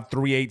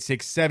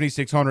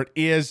 985-386-7600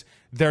 is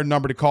their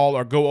number to call,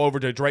 or go over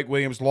to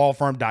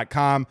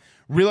drakewilliamslawfirm.com.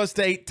 Real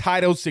estate,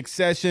 title,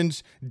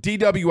 successions,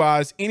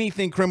 DWIs,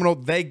 anything criminal,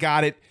 they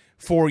got it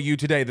for you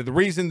today. The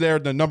reason they're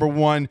the number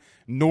one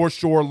North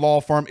Shore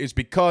law firm is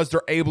because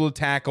they're able to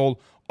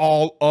tackle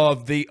all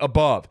of the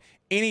above.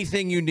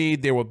 Anything you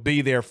need, they will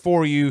be there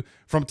for you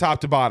from top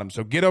to bottom.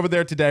 So get over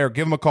there today or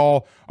give them a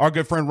call. Our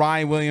good friend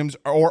Ryan Williams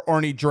or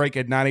Ernie Drake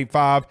at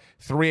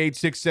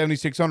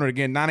 985-386-7600.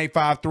 Again,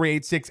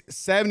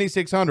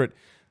 985-386-7600.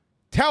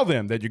 Tell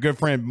them that your good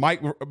friend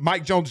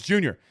Mike Jones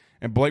Jr.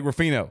 and Blake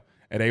Ruffino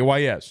at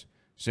AYS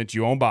sent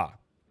you on by.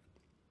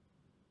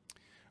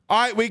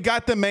 All right, we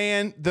got the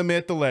man, the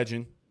myth, the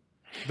legend,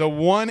 the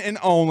one and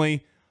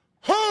only,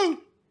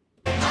 who?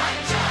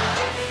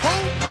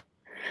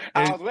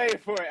 I was waiting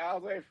for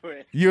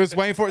it. You was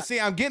waiting for it. See,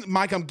 I'm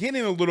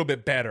getting a little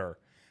bit better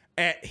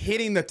at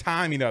hitting the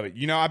timing of it.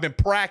 I've been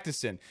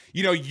practicing.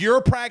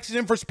 You're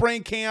practicing for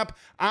spring camp.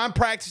 I'm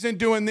practicing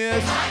doing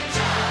this.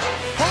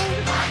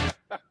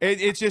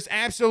 It's just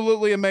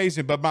absolutely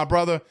amazing. But my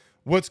brother,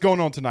 what's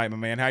going on tonight, my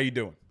man? How you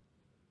doing?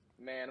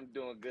 Man, I'm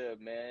doing good,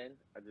 man.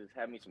 I just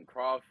had me some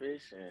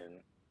crawfish, and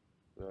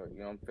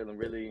I'm feeling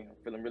really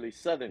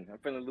southern. I'm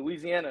feeling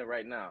Louisiana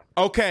right now.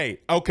 Okay.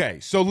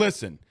 So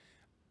listen.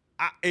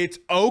 It's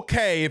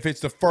okay if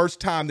it's the first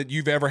time that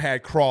you've ever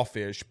had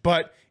crawfish,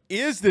 but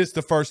is this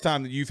the first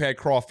time that you've had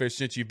crawfish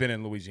since you've been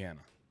in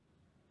Louisiana?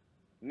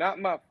 Not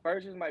my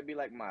first. This might be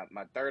like my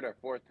third or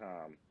fourth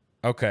time.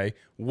 Okay.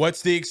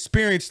 What's the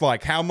experience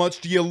like? How much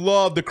do you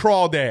love the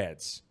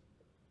crawdads?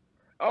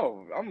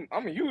 Oh,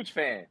 I'm a huge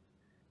fan.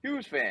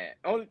 Huge fan.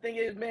 Only thing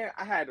is, man,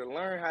 I had to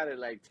learn how to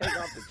take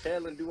off the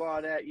tail and do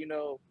all that.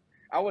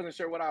 I wasn't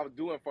sure what I was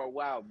doing for a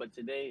while, but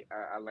today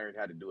I learned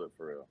how to do it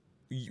for real.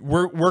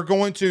 We're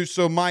going to,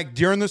 so Mike,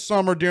 during the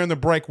summer, during the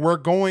break,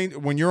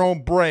 when you're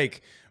on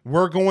break,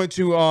 we're going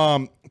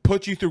to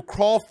put you through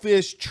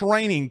crawfish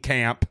training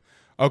camp,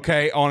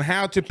 okay, on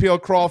how to peel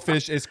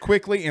crawfish as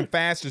quickly and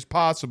fast as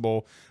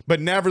possible,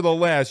 but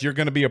nevertheless, you're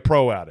going to be a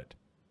pro at it.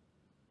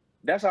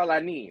 That's all I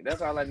need.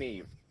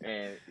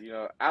 And,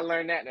 I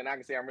learned that, and I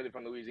can say I'm really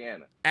from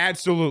Louisiana.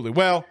 Absolutely.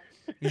 Well,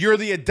 you're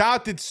the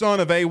adopted son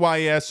of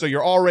AYS, so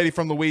you're already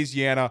from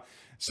Louisiana.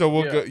 So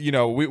we'll go,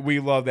 we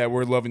love that.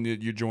 We're loving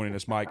you joining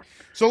us, Mike.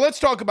 So let's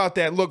talk about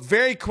that. Look,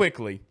 very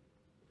quickly,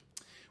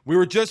 we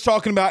were just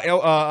talking about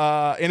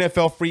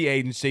NFL free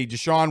agency.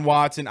 Deshaun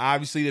Watson,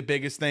 obviously the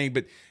biggest thing,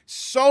 but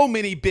so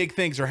many big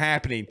things are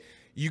happening.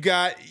 You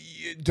got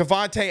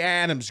Devontae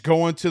Adams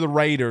going to the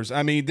Raiders.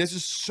 I mean, this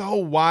is so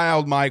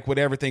wild, Mike, what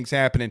everything's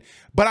happening.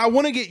 But I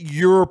want to get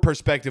your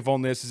perspective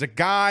on this as a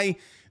guy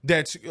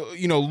that's,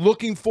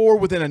 looking forward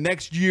within the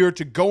next year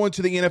to go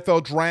into the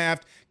NFL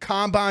draft,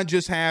 combine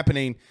just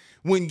happening.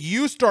 When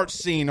you start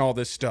seeing all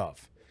this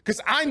stuff,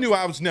 because I knew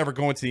I was never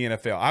going to the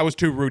NFL. I was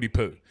too Rudy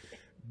Poo.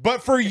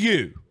 But for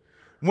you,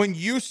 when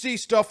you see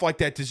stuff like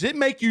that, does it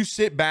make you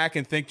sit back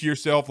and think to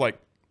yourself, like,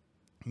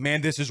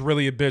 man, this is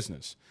really a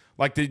business?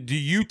 Like, do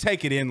you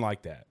take it in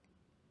like that?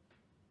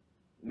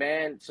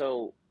 Man,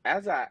 so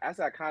as I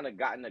kind of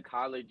got into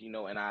college, and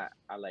I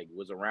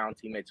was around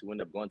teammates who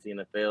ended up going to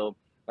the NFL.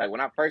 Like,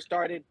 when I first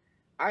started,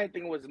 I didn't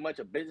think it was much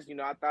a business.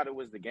 I thought it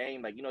was the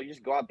game. You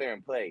just go out there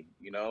and play,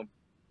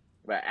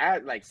 But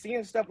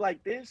seeing stuff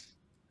like this,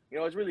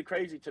 it's really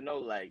crazy to know,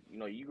 like,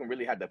 you can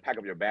really have to pack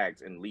up your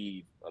bags and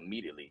leave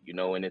immediately,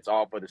 and it's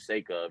all for the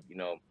sake of,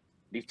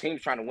 these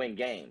teams trying to win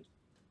games,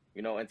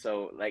 and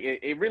so like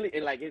it really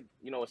it like it,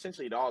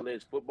 essentially it all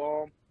is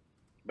football.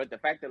 But the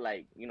fact that,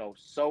 like,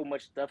 so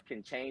much stuff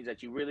can change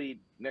that you really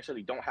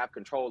necessarily don't have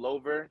control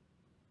over,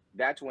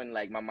 that's when,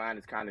 like, my mind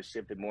is kind of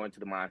shifted more into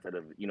the mindset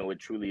of, it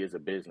truly is a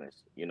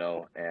business,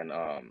 and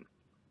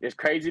it's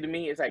crazy to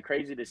me. It's like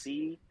crazy to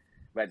see,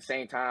 but at the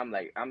same time,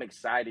 like, I'm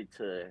excited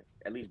to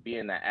at least be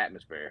in that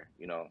atmosphere.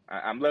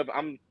 I'm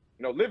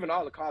living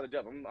all the college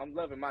up. I'm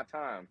loving my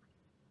time,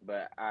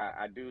 but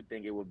I do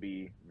think it would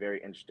be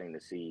very interesting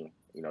to see,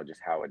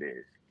 just how it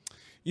is.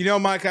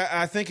 Mike,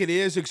 I think it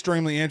is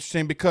extremely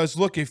interesting because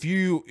look, if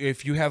you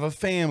have a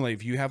family,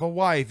 if you have a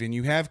wife and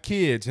you have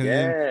kids, and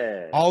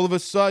then all of a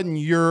sudden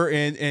you're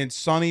in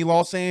sunny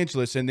Los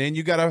Angeles, and then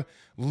you got to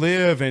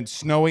live in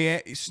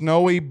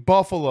snowy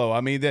Buffalo.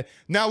 I mean,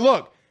 now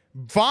look,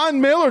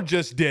 Von Miller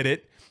just did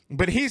it,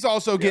 but he's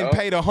also getting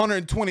paid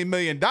 $120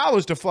 million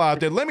to fly out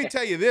there. Let me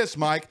tell you this,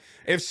 Mike,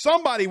 if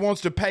somebody wants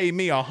to pay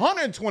me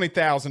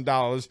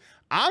 $120,000,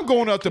 I'm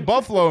going up to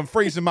Buffalo and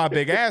freezing my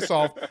big ass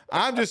off.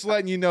 I'm just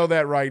letting you know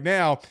that right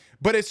now.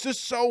 But it's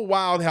just so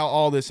wild how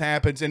all this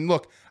happens. And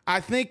look,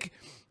 I think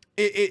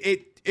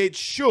it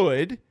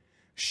should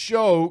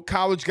show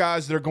college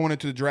guys that are going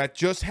into the draft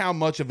just how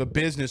much of a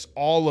business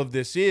all of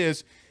this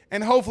is.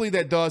 And hopefully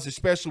that does,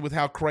 especially with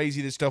how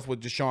crazy this stuff with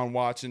Deshaun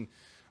Watson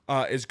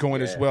is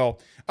going as well.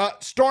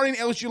 Starting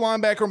LSU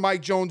linebacker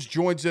Mike Jones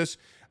joins us.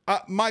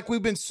 Mike,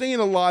 we've been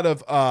seeing a lot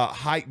of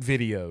hype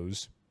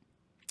videos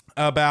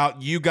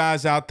about you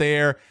guys out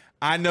there.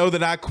 I know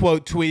that I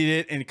quote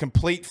tweeted in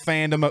complete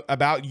fandom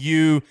about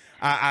you.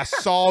 I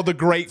saw the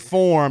great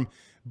form.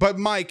 But,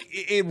 Mike,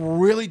 it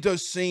really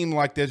does seem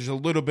like there's a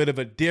little bit of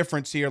a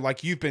difference here,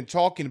 like you've been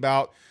talking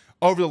about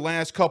over the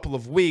last couple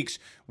of weeks.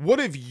 What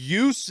have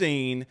you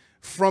seen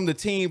from the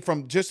team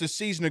from just a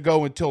season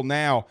ago until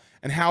now,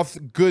 and how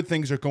good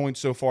things are going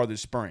so far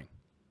this spring?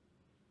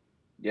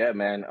 Yeah,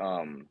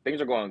 man.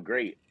 Things are going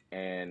great.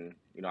 And,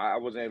 I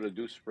wasn't able to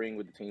do spring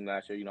with the team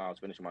last year. I was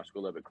finishing my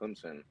school up at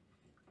Clemson.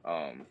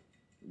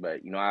 But,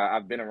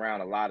 I've been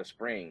around a lot of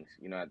springs,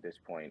 at this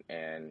point.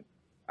 And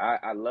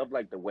I love,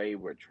 like, the way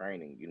we're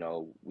training.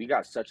 We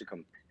got such a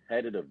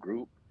competitive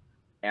group.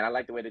 And I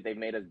like the way that they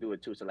made us do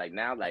it, too. So, like,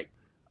 now, like,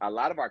 a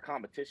lot of our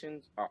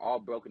competitions are all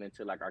broken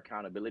into, like, our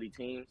accountability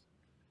teams.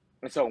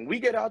 And so when we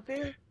get out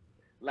there,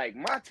 like,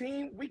 my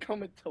team, we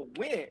coming to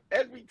win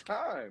every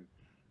time.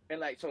 And,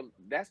 like, so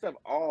that stuff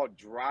all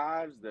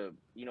drives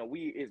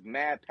we is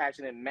mad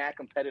passionate, mad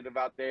competitive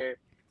out there.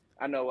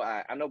 I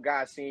know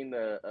guys seen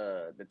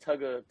the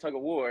tug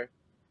of war.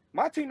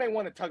 My team ain't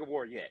won a tug of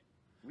war yet.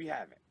 We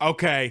haven't.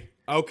 Okay.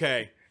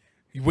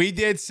 We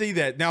did see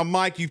that. Now,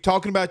 Mike, you've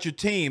talking about your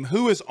team.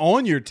 Who is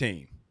on your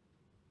team?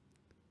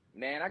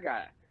 Man, I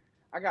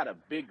got a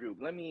big group.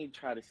 Let me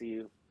try to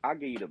see. I'll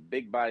give you the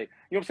big body. You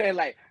know what I'm saying?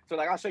 Like, so,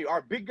 like, I'll show you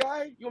our big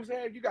guy. You know what I'm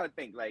saying? You got to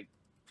think, like,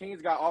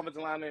 teams got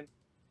offensive linemen.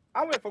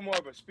 I went for more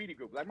of a speedy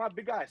group. Like, my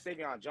big guy is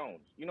Savion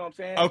Jones. You know what I'm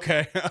saying?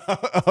 Okay.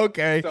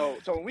 Okay.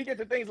 So when we get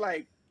to things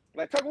like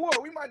tug of war,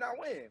 we might not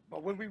win.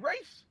 But when we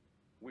race,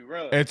 we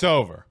run. It's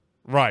over.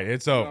 Right.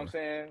 It's over. You know what I'm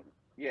saying?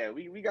 Yeah,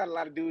 we got a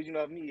lot of dudes.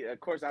 Me, of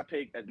course, I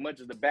pick as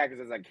much of the backers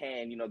as I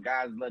can.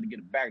 Guys love to get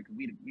it back because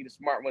we the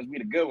smart ones. We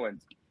the good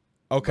ones.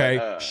 Okay.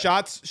 But,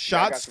 shots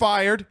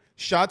fired.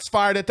 Shots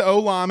fired at the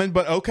O-lineman,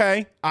 but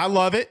okay. I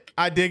love it.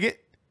 I dig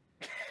it.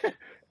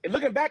 And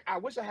looking back, I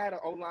wish I had an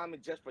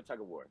O-lineman just for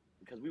tug of war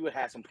because we would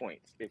have some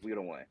points if we would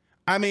have won.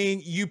 I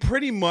mean, you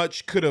pretty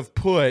much could have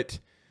put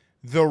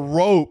the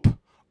rope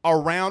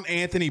around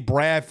Anthony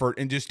Bradford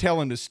and just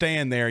tell him to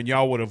stand there and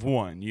y'all would have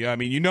won. I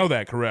mean, you know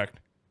that, correct?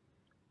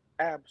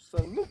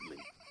 Absolutely.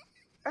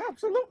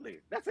 Absolutely.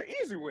 That's an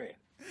easy win.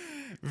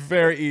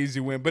 Very easy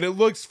win, but it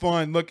looks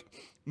fun. Look,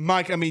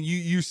 Mike, I mean,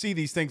 you see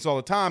these things all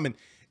the time, and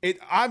it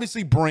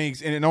obviously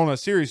brings, and on a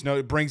serious note,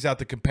 it brings out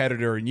the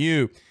competitor in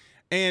you.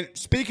 And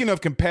speaking of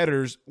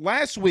competitors,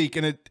 last week,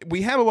 and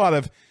we had a lot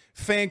of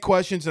fan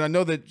questions, and I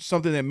know that's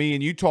something that me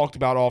and you talked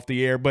about off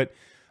the air, but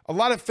a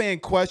lot of fan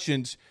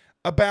questions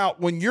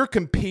about when you're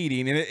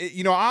competing.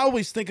 And, I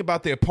always think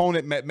about the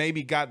opponent that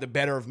maybe got the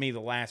better of me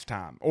the last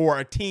time, or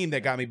a team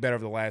that got me better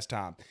the last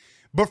time.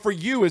 But for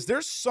you, is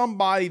there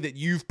somebody that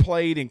you've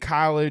played in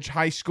college,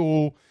 high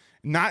school,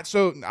 not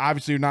so,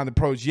 obviously you're not in the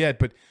pros yet,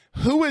 but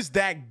who is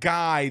that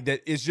guy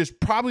that is just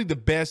probably the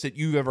best that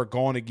you've ever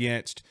gone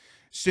against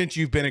since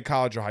you've been in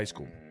college or high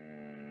school?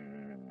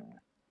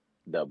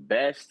 The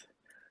best?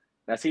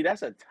 Now, see,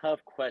 that's a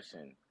tough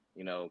question,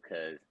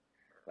 because,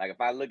 like,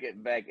 if I look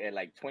back at,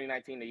 like,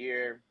 2019, the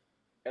year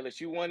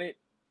LSU won it,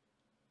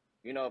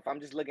 if I'm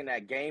just looking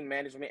at game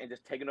management and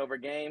just taking over a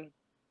game,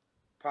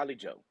 probably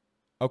Joe.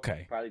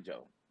 Okay. Probably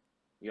Joe.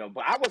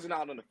 But I wasn't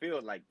out on the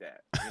field like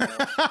that.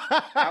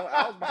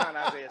 I was behind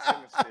Isaiah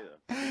Simmons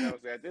still.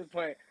 So at this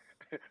point,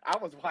 I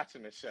was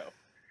watching the show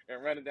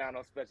and running down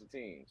on special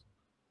teams.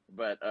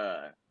 But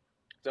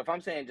so if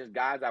I'm saying just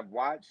guys I've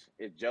watched,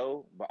 it's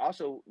Joe. But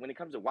also when it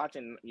comes to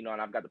watching, and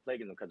I've got to play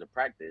against them because of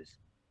practice.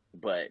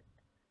 But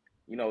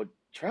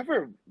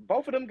Trevor,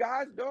 both of them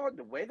guys, dog,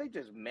 the way they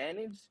just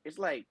manage, it's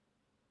like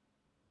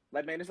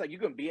man, it's like you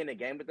can be in a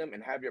game with them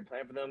and have your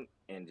plan for them,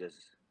 and just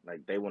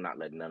like they will not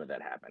let none of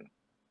that happen.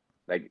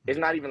 Like it's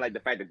not even like the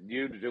fact that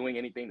you're doing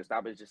anything to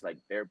stop it. It's just like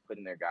they're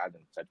putting their guys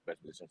in such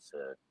best positions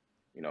to,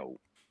 you know,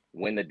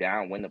 win the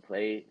down, win the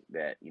play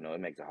that it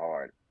makes it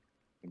hard.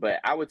 But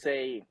I would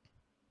say,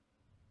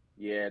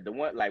 yeah, the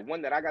one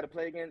that I got to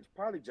play against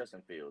probably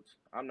Justin Fields.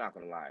 I'm not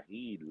gonna lie,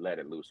 he let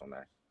it loose on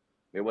us.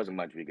 There wasn't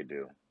much we could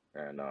do,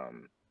 and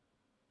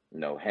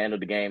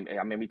handled the game.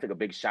 I mean, we took a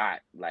big shot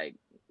like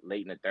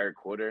late in the third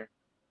quarter.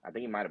 I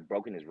think he might have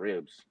broken his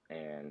ribs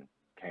and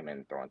came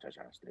in throwing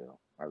touchdown still.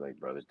 I was like,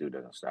 bro, this dude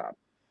doesn't stop.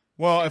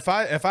 Well,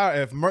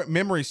 if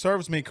memory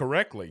serves me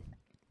correctly,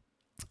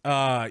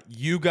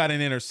 you got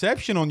an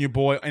interception on your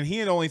boy, and he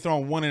had only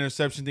thrown one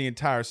interception the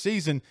entire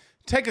season.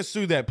 Take us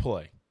through that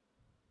play.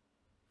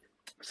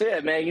 So yeah,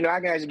 man, I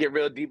can actually get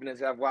real deep in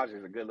this after watching.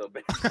 It's a good little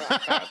bit.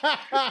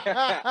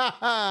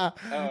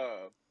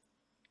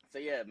 So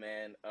yeah,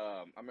 man.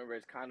 I remember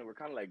we're kind of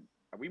like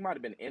we might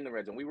have been in the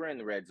red zone. We were in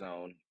the red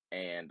zone,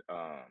 and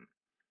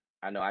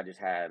I know I just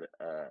had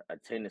a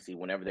tendency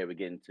whenever they would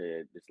get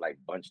into this like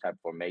bunch type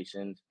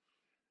formations.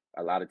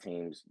 A lot of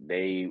teams,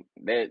 they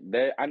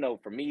I know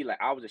for me, like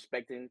I was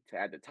expecting to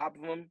at the top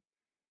of them,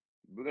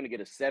 we're gonna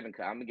get a 7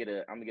 cut. I'm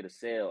gonna get a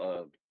sale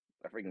of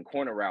a freaking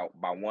corner route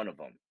by one of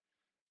them,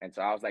 and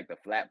so I was like the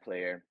flat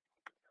player,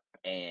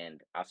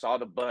 and I saw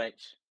the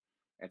bunch,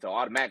 and so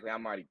automatically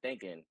I'm already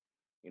thinking,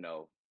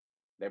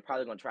 they're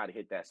probably gonna try to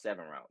hit that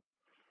 7 route.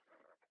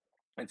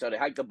 And so they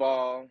hiked the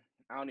ball.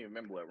 I don't even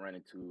remember what ran.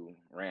 I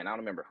don't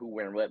remember who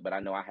ran what, but I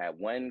know I had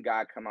one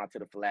guy come out to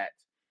the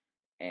flats,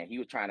 and he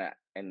was trying to,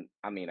 and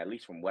I mean, at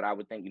least from what I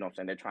would think, what I'm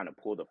saying, they're trying to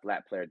pull the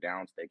flat player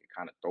down so they could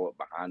kind of throw it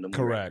behind them.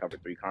 Correct. Cover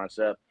 3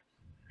 concept.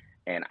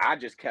 And I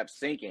just kept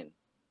sinking,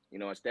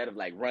 instead of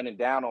like running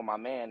down on my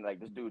man, like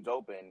this dude's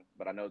open,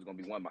 but I know it's going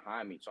to be one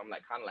behind me. So I'm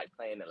like kind of like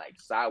playing it like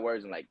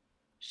sideways and like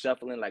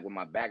shuffling like with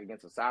my back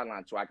against the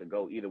sideline so I could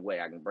go either way.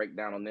 I can break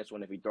down on this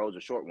one if he throws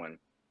a short one,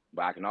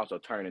 but I can also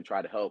turn and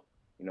try to help,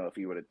 if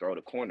he were to throw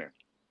the corner.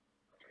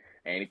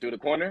 And he threw the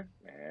corner,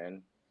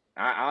 and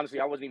I honestly,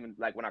 I wasn't even,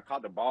 like, when I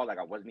caught the ball, like,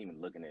 I wasn't even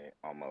looking at it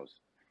almost.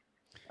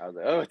 I was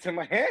like, oh, it's in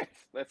my hands.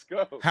 Let's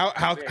go.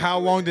 How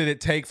long did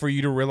it take for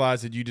you to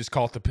realize that you just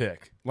caught the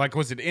pick? Like,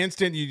 was it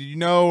instant,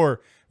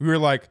 or we were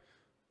like,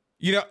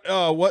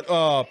 what,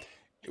 well,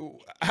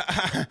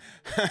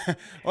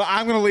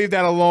 I'm going to leave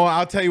that alone.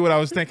 I'll tell you what I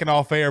was thinking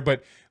off air,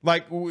 but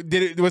like, was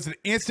it an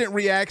instant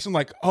reaction?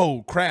 Like,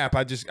 oh crap,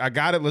 I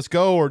got it. Let's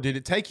go. Or did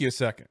it take you a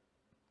second?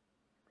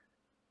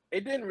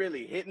 It didn't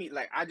really hit me.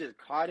 Like, I just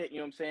caught it, you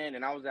know what I'm saying?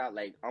 And I was out,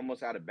 like,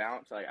 almost out of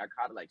bounds. Like, I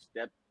caught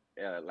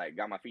it, like,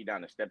 got my feet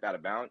down and stepped out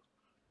of bounds.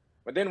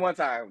 But then once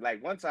I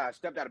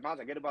stepped out of bounds,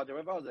 I get about the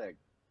rip, I was like,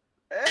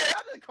 hey,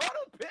 I just caught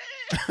a pick.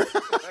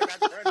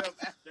 Like, I turned up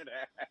after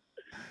that.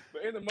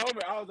 But in the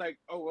moment, I was like,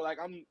 oh, well, like,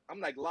 I'm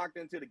like, locked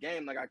into the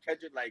game. Like, I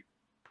catch it, like,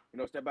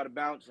 step out of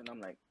bounds, and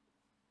I'm like,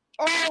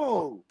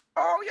 oh,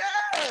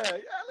 yeah,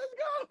 let's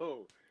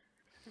go.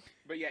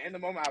 But yeah, in the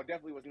moment, I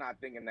definitely was not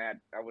thinking that.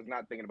 I was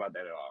not thinking about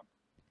that at all.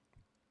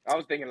 I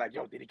was thinking like,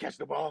 yo, did he catch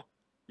the ball?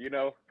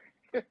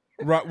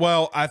 Right.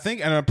 Well, I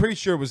think, and I'm pretty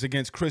sure it was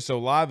against Chris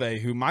Olave,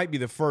 who might be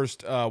the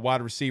first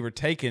wide receiver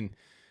taken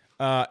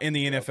in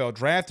the NFL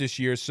draft this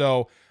year.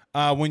 So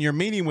when you're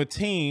meeting with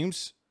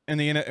teams at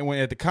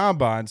the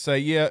combine, say,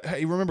 yeah,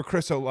 hey, remember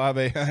Chris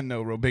Olave?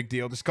 No real big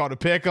deal. Just caught a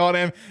pick on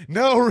him.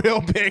 No real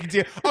big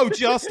deal. Oh,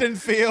 Justin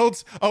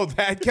Fields. Oh,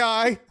 that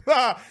guy.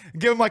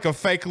 Give him like a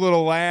fake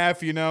little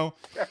laugh,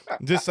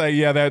 Just say,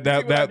 yeah,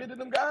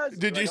 that.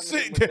 Did you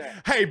see?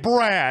 Hey,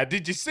 Brad,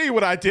 did you see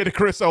what I did to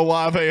Chris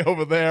Olave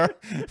over there?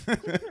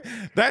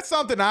 That's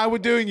something I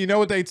would do. And you know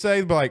what they'd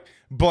say? Like,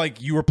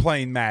 Blake, you were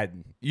playing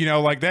Madden.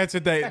 Like that's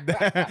what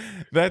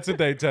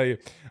they tell you.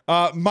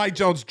 Mike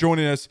Jones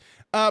joining us.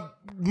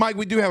 Mike,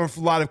 we do have a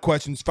lot of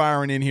questions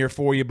firing in here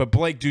for you, but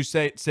Blake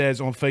Doucette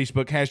says on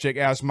Facebook,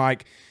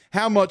 #AskMike,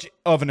 how much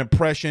of an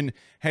impression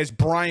has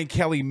Brian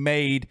Kelly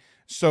made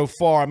so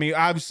far? I mean,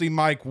 obviously,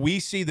 Mike,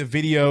 we see the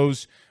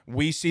videos,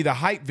 we see the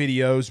hype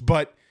videos,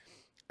 but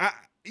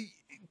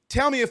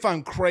tell me if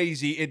I'm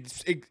crazy.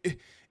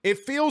 It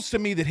feels to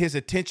me that his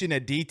attention to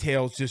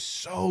detail is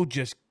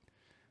just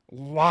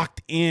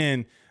locked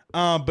in.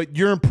 But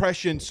your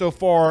impression so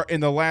far in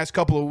the last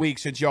couple of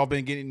weeks since y'all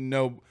been getting to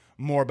know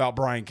more about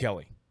Brian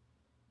Kelly?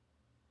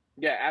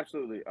 Yeah,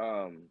 absolutely.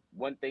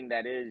 One thing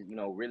that is,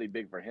 really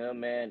big for him,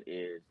 man,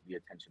 is the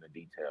attention to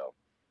detail.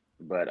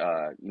 But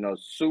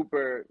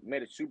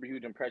made a super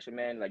huge impression,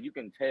 man. Like you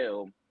can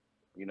tell,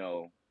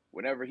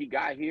 whenever he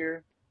got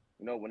here,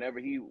 whenever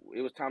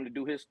it was time to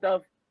do his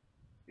stuff,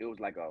 it was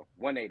like a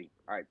 180.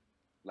 All right.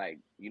 Like,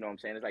 what I'm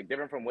saying? It's like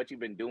different from what you've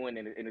been doing,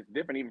 and it's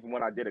different even from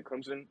what I did at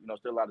Clemson,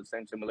 still a lot of the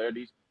same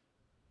similarities.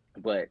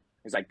 But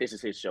it's like, this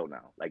is his show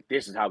now. Like,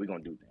 this is how we're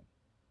going to do things.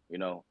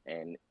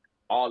 And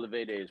all of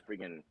it is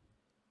freaking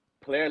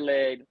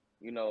player-led,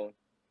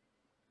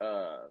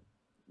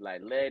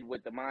 like led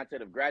with the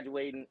mindset of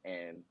graduating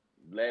and,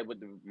 led with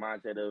the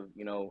mindset of,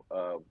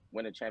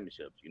 winning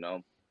championships.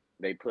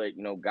 They put,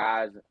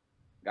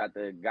 got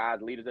the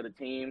guys, leaders of the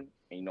team,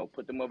 and,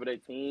 put them over their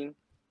team,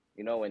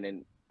 and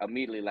then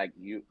immediately, like,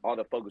 all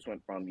the focus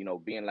went from,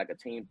 being like a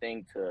team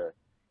thing to,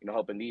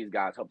 helping these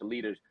guys, help the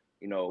leaders,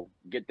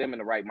 get them in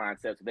the right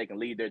mindset so they can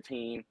lead their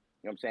team.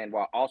 You know what I'm saying?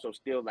 While also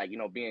still, like,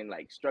 being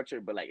like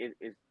structured, but like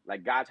it's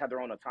like guys have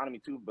their own autonomy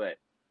too. But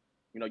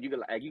you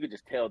could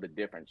just tell the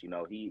difference.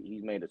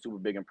 He's made a super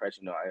big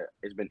impression.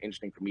 It's been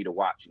interesting for me to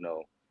watch.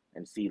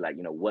 And see, like,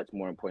 what's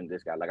more important to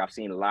this guy. Like, I've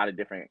seen a lot of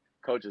different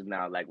coaches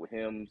now, like with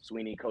him,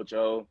 Sweeney, Coach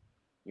O.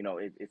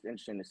 It's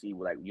interesting to see,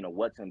 like,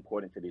 what's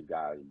important to these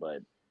guys. But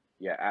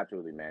yeah,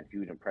 absolutely, man,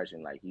 huge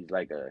impression. Like,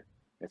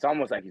 it's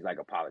almost like he's like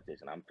a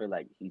politician. I feel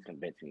like he's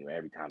convincing you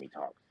every time he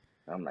talks.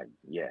 And I'm like,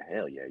 yeah,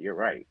 hell yeah, you're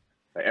right.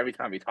 Like, every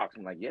time he talks,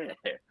 I'm like, yeah.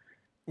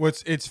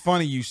 It's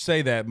funny you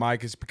say that,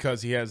 Mike, is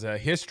because he has a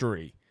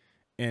history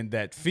in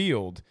that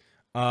field.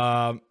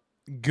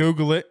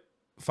 Google it,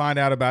 find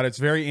out about it. It's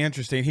very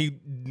interesting. He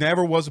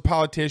never was a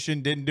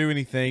politician, didn't do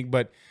anything,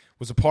 but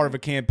was a part of a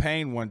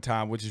campaign one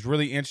time, which is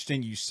really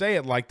interesting. You say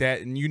it like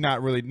that and you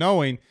not really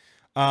knowing,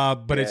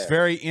 but it's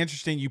very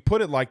interesting you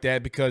put it like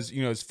that because,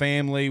 his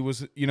family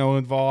was,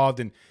 involved,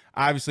 and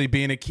obviously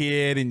being a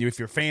kid, and if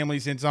your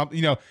family's in something,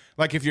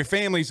 like if your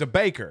family's a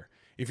baker,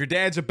 if your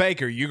dad's a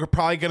baker, you're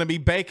probably going to be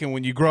baking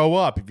when you grow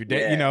up. If your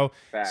dad,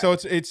 fact. So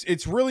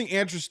it's really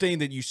interesting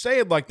that you say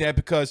it like that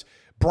because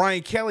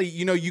Brian Kelly,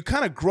 you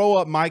kind of grow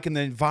up, Mike, in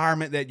the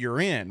environment that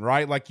you're in,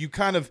 right? Like you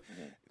kind of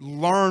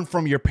learn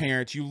from your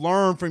parents, you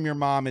learn from your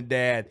mom and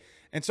dad,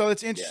 and so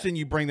it's interesting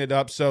you bring that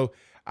up. So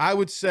I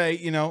would say,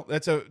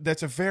 that's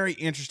a very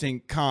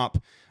interesting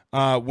comp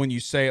when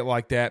you say it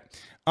like that.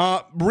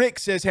 Rick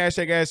says,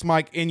 #Ask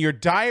Mike, in your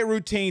diet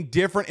routine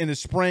different in the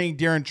spring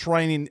during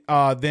training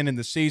than in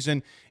the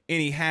season?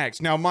 Any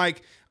hacks? Now,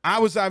 Mike, I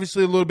was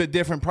obviously a little bit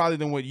different probably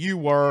than what you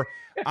were.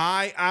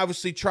 I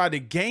obviously tried to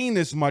gain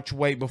as much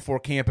weight before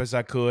camp as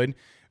I could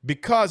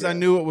because I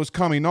knew it was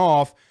coming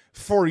off.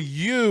 For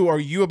you, are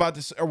you of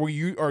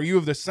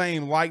the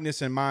same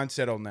likeness and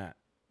mindset on that?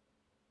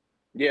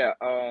 Yeah,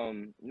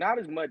 not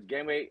as much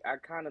game weight. I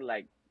kind of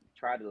like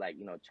try to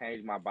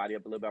change my body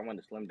up a little bit. I want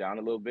to slim down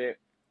a little bit,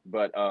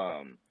 but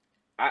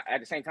at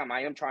the same time,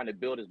 I am trying to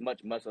build as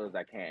much muscle as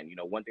I can.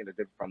 One thing that's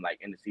different from like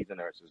in the season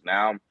versus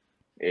now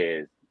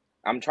is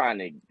I'm trying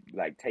to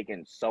like take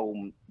in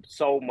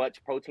so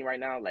much protein right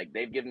now. Like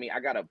they've given me, I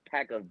got a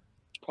pack of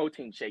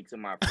protein shakes in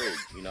my fridge,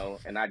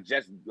 and I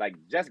just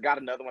got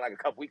another one like a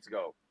couple weeks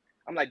ago.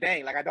 I'm like,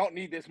 dang, like I don't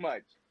need this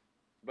much.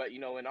 But,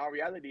 in all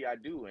reality, I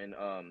do. And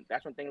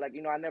that's one thing, like,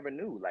 I never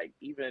knew. Like,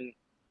 even,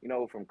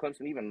 from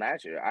Clemson, even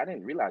last year, I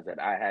didn't realize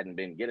that I hadn't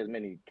been get as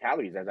many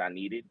calories as I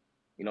needed,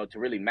 to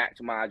really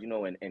maximize,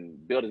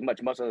 and build as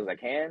much muscle as I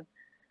can,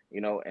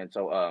 And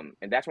so,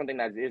 and that's one thing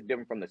that is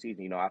different from the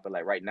season. I feel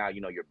like right now,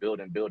 you're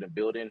building.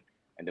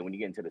 And then when you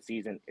get into the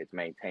season, it's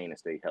maintain and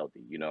stay healthy,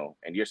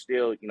 And you're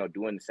still,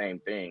 doing the same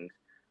things.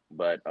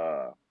 But,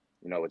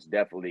 it's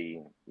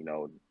definitely,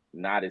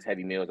 not as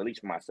heavy meals, at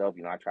least for myself.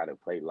 I try to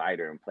play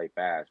lighter and play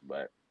fast,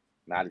 but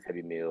not as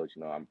heavy meals.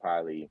 I'm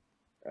probably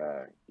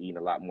eating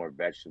a lot more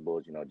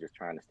vegetables, just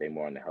trying to stay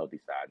more on the healthy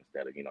side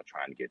instead of,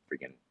 trying to get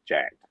freaking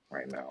jacked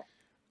right now.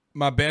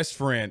 My best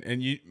friend,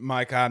 and you,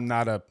 Mike, I'm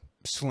not a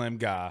slim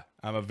guy.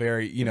 I'm a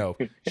very,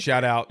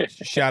 shout out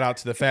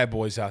to the fat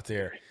boys out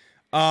there.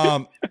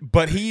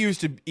 But he used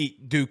to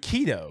do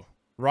keto,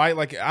 right?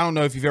 Like, I don't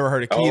know if you've ever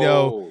heard of keto.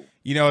 Oh.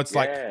 It's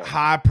like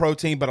high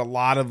protein, but a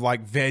lot of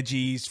like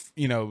veggies,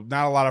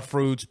 not a lot of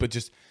fruits, but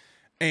just,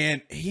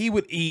 and he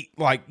would eat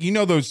like,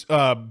 those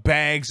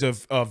bags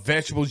of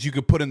vegetables you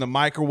could put in the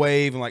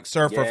microwave and like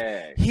serve.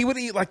 He would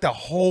eat like the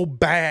whole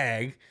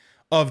bag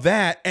of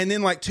that. And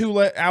then like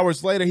 2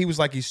 hours later, he was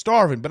like, he's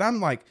starving. But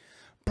I'm like,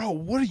 bro,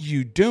 what are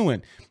you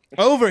doing?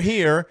 Over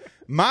here,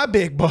 my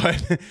big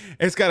butt,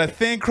 it's got a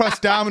thin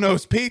crust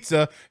Domino's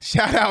pizza.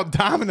 Shout out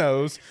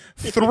Domino's.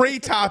 3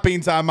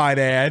 toppings, I might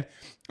add.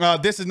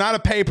 This is not a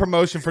paid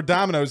promotion for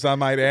Domino's, I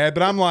might add,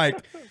 but I'm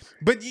like,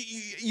 but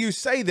you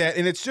say that,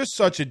 and it's just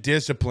such a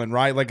discipline,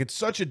 right? Like, it's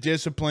such a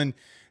discipline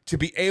to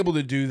be able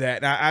to do that.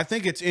 And I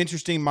think it's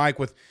interesting, Mike,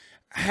 with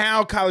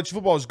how college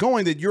football is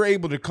going, that you're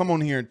able to come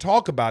on here and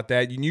talk about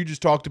that. And you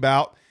just talked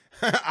about,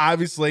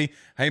 obviously,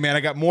 hey, man,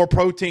 I got more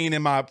protein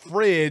in my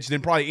fridge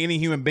than probably any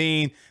human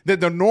being, that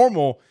the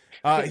normal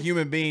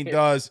human being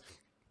does,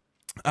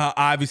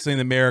 obviously, in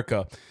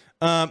America.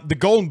 The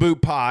Golden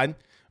Boot Pod,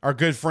 our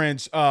good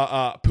friends,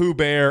 Pooh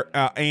Bear,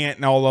 Ant,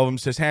 and all of them,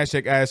 says,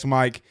 #Ask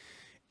Mike,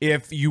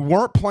 if you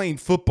weren't playing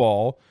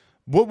football,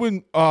 what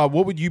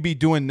would you be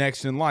doing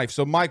next in life?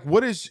 So, Mike,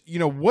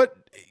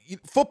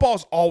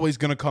 football's always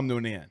going to come to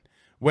an end.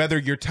 Whether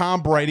you're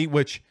Tom Brady,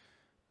 which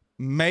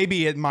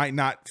maybe it might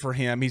not for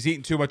him. He's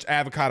eating too much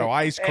avocado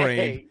ice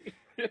cream,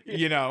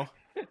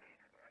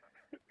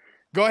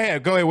 Go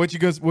ahead. What you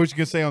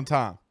gonna say on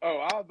Tom? Oh,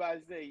 I was about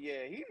to say,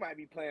 yeah, he might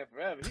be playing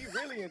forever. He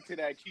really into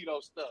that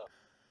keto stuff.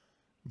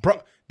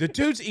 Bro, the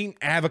dude's eating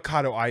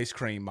avocado ice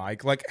cream,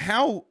 Mike. Like,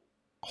 how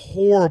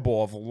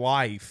horrible of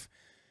life.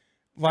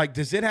 like,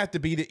 does it have to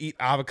be to eat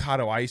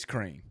avocado ice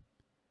cream?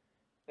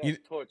 That's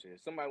torture.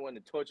 If somebody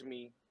wanted to torture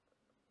me,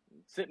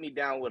 sit me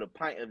down with a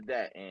pint of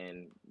that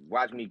and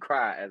watch me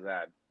cry as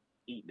I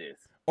eat this.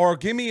 Or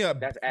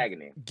that's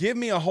agony. Give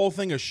me a whole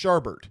thing of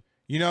sherbet.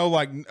 You know,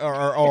 like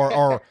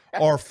or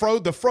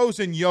the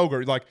frozen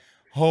yogurt. Like,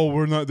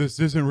 oh, this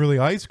isn't really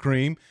ice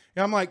cream.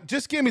 And I'm like,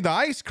 just give me the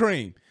ice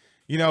cream.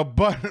 You know,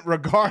 but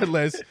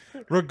regardless,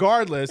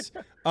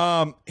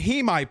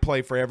 he might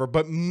play forever,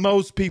 but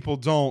most people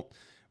don't.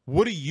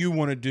 What do you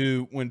want to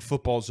do when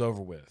football's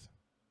over with?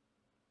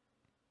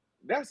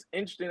 That's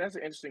interesting. That's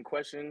an interesting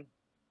question.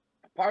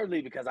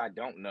 Partly because I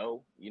don't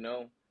know, you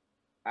know.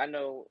 I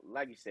know,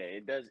 like you said,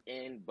 it does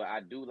end, but I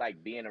do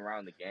like being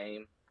around the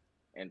game.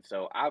 And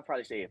so I'll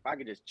probably say if I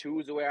could just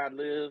choose where I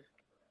live,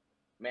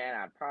 man,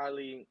 I'd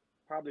probably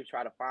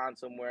try to find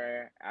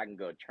somewhere I can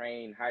go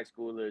train high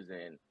schoolers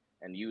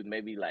and youth,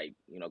 maybe like,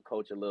 you know,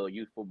 coach a little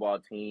youth football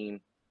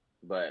team.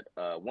 But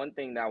one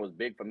thing that was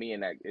big for me,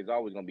 and that is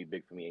always going to be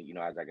big for me, you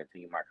know, as I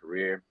continue my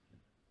career,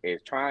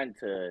 is trying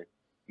to,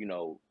 you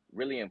know,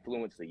 really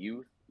influence the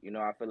youth. You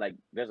know, I feel like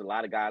there's a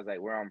lot of guys like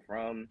where I'm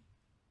from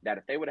that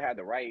if they would have had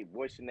the right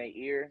voice in their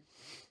ear,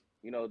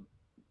 you know,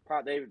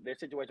 their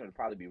situation would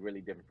probably be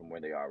really different from where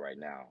they are right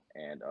now.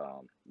 And,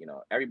 you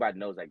know, everybody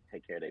knows like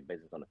take care of their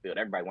business on the field.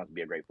 Everybody wants to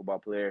be a great football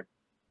player.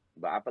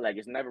 But I feel like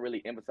it's never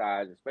really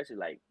emphasized, especially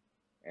like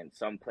in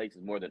some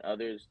places more than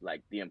others,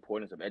 like the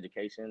importance of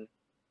education.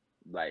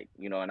 Like,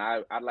 you know, and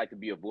I'd like to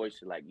be a voice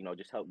to like, you know,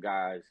 just help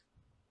guys,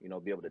 you know,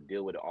 be able to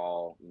deal with it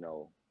all, you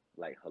know,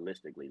 like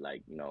holistically,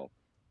 like, you know,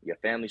 your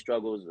family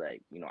struggles,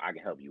 like, you know, I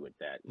can help you with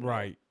that.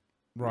 Right.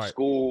 Know? Right.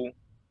 School,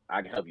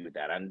 I can help you with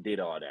that. I did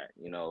all that.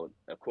 You know,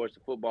 of course,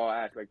 the football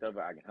aspect of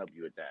it, I can help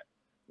you with that.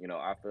 You know,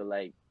 I feel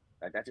like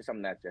that's just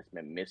something that's just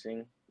been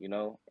missing, you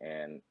know,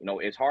 and, you know,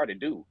 it's hard to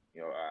do.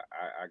 You know,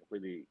 I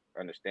completely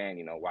understand,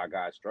 you know, why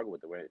guys struggle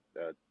with the way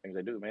things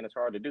they do. Man, it's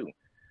hard to do.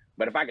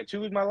 But if I could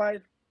choose my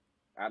life,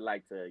 I'd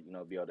like to, you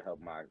know, be able to help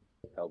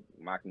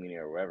my community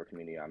or wherever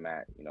community I'm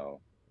at, you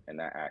know, in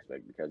that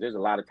aspect, because there's a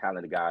lot of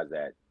talented guys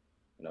that,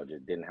 you know,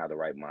 just didn't have the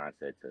right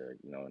mindset to,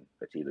 you know,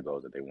 achieve the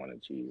goals that they want to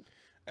achieve.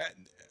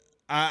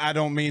 I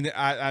don't mean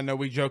I know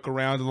we joke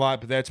around a lot,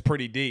 but that's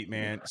pretty deep,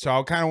 man. So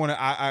I kind of want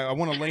to I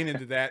want to lean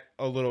into that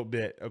a little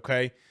bit,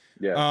 okay?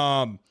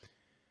 Yeah.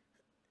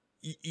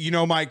 You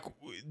know, Mike,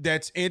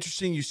 that's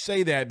interesting you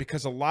say that,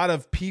 because a lot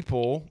of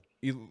people,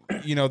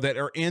 you know, that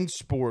are in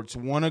sports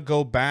want to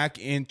go back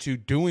into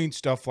doing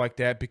stuff like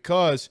that,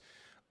 because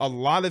a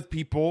lot of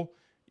people,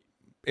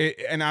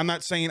 and I'm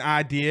not saying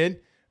I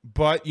did,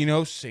 but, you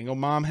know, single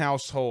mom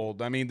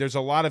household. I mean, there's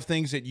a lot of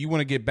things that you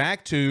want to get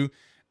back to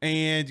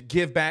and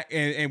give back,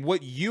 and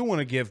what you want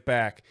to give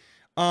back.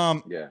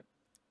 Yeah.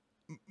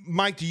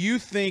 Mike, do you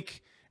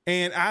think,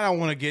 and I don't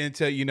want to get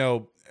into, you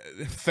know,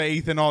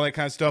 faith and all that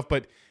kind of stuff,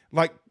 but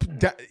like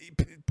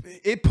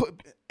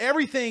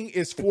everything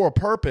is for a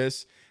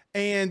purpose,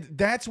 and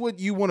that's what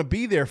you want to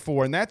be there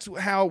for. And that's what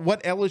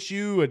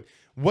LSU and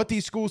what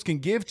these schools can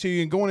give to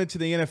you and going into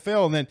the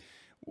NFL. And then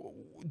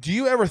do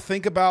you ever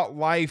think about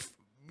life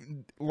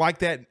like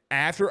that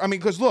after? I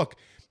mean, because look,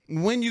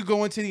 when you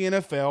go into the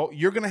NFL,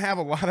 you're going to have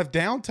a lot of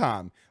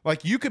downtime.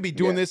 Like, you could be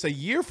doing this a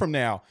year from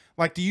now.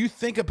 Like, do you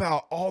think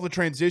about all the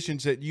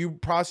transitions that you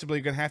possibly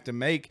are going to have to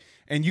make,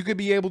 and you could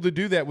be able to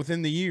do that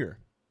within the year?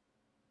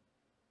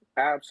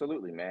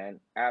 Absolutely, man.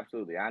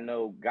 Absolutely. I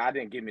know God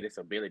didn't give me this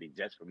ability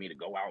just for me to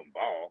go out and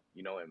ball,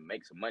 you know, and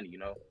make some money, you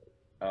know.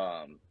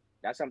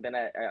 That's something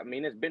that, I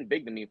mean, it's been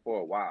big to me for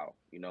a while.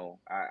 You know,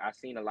 I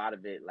seen a lot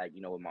of it, like,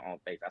 you know, with my own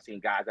face. I seen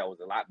guys that was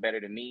a lot better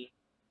than me,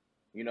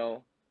 you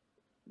know,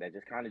 that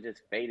just kind of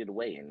just faded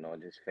away and, you know,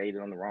 just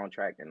faded on the wrong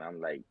track. And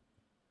I'm like,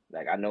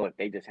 I know if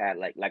they just had,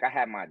 like I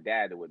had my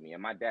dad with me,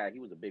 and my dad, he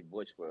was a big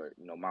voice for,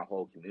 you know, my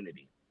whole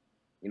community,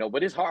 you know,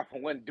 but it's hard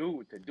for one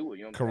dude to do it,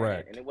 you know what I'm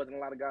saying? And it wasn't a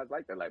lot of guys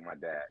like that, like my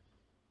dad.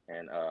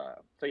 And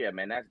so, yeah,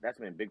 man, that's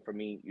been big for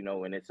me, you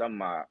know, and it's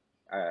something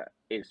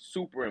it's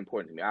super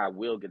important to me. I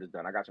will get this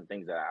done. I got some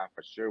things that I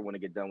for sure want to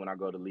get done when I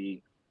go to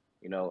league,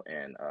 you know,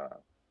 and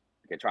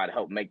can try to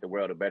help make the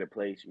world a better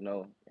place, you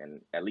know,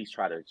 and at least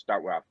try to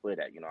start where I foot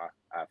at. You know,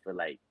 I feel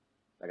like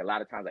a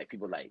lot of times, like,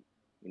 people, like,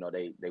 you know,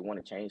 they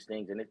want to change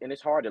things, and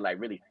it's hard to like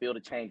really feel the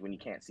change when you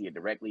can't see it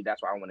directly.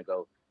 That's why I want to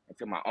go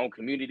into my own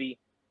community,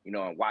 you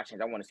know, and watch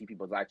things. I want to see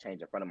people's life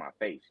change in front of my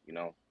face, you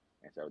know,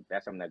 and so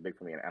that's something that's big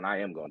for me, and I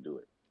am going to do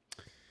it.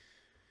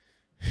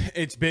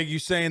 It's big you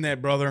saying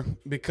that, brother,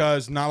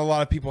 because not a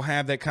lot of people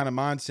have that kind of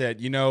mindset.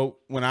 You know,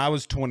 when I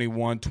was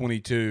 21,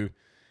 22,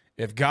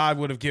 if God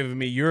would have given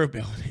me your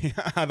ability,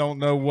 I don't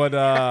know what,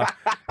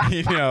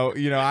 you know,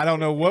 I don't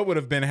know what would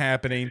have been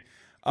happening.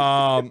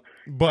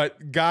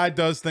 But God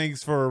does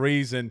things for a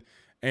reason,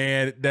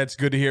 and that's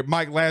good to hear.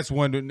 Mike, last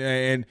one,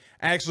 and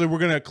actually we're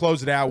going to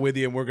close it out with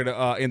you, and we're going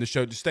to end the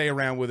show. Just stay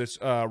around with us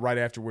right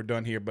after we're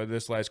done here, but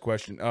this last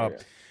question.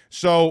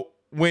 So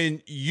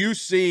when you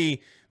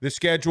see the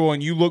schedule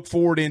and you look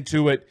forward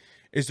into it,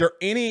 is there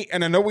any,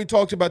 and I know we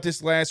talked about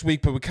this last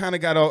week, but we kind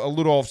of got a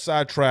little off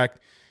sidetracked.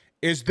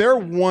 Is there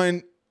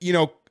one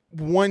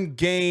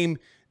game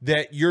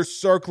that you're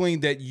circling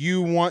that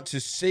you want to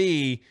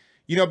see?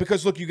 You know,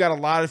 because look, you got a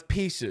lot of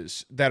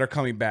pieces that are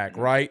coming back,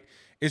 right?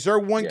 Is there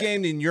one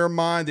game in your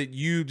mind that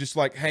you just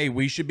like, hey,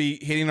 we should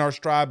be hitting our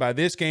stride by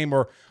this game?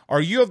 Or are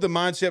you of the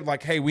mindset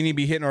like, hey, we need to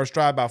be hitting our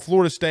stride by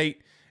Florida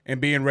State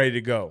and being ready to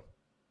go?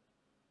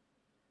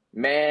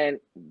 Man,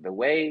 the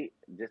way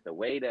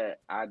that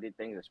I did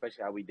things,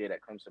 especially how we did at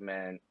Clemson,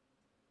 man,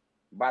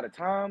 by the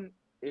time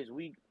it's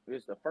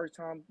the first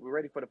time we're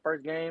ready for the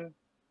first game,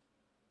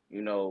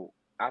 you know,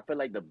 I feel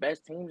like the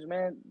best teams,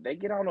 man, they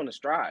get out on the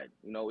stride.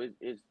 You know,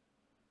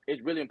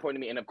 it's really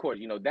important to me. And, of course,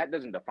 you know, that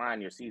doesn't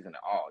define your season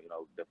at all. You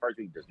know, the first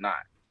week does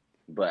not.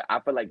 But I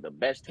feel like the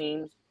best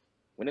teams,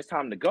 when it's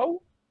time to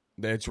go,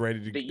 that's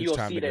ready to you'll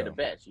see they're the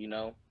best, you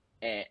know.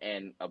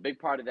 And a big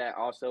part of that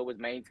also was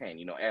maintain.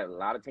 You know, a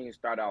lot of teams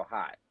start out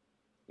hot,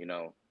 you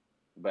know.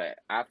 But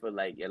I feel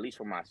like, at least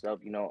for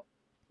myself, you know,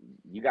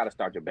 you got to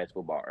start your best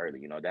football early.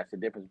 You know, that's the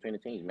difference between the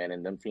teams, man.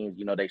 And them teams,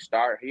 you know, they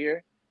start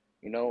here,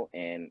 you know,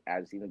 and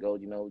as the season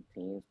goes, you know,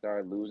 teams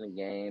start losing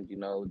games, you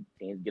know,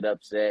 teams get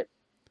upset.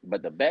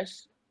 But the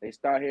best, they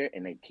start here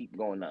and they keep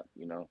going up,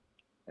 you know.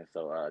 And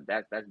so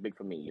that's big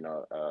for me, you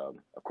know.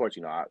 Of course,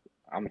 you know,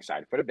 I'm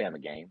excited for the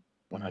Bama game,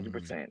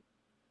 100%.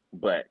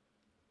 But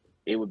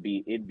it'd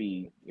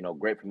be, you know,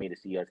 great for me to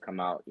see us come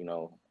out, you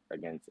know,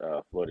 against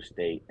Florida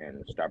State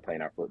and start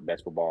playing our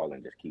best football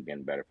and just keep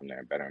getting better from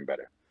there, better and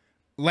better.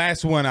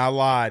 Last one, I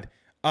lied.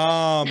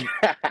 I'm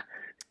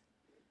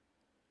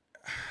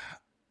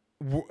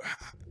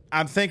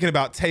thinking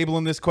about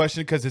tabling this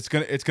question because it's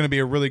gonna be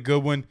a really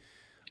good one.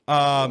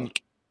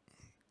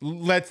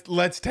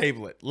 Let's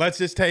table it. Let's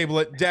just table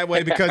it that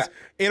way because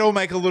it'll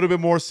make a little bit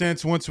more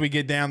sense once we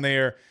get down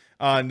there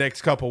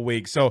next couple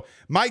weeks. So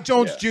Mike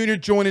Jones Jr.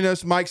 joining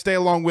us. Mike, stay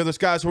along with us,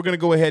 guys. We're gonna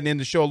go ahead and end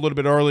the show a little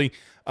bit early.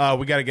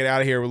 We got to get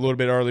out of here a little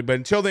bit early, but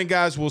until then,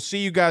 guys, we'll see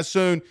you guys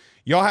soon.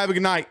 Y'all have a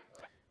good night.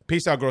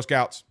 Peace out, Girl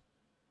Scouts.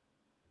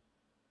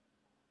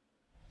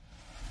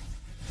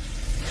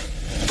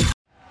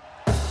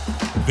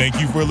 Thank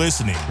you for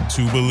listening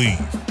to Believe.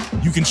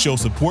 You can show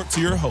support to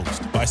your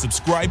host by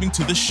subscribing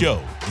to the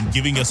show and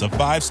giving us a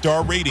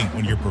 5-star rating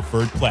on your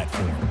preferred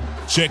platform.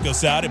 Check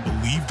us out at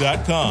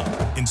Believe.com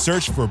and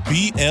search for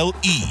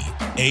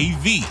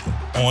BLEAV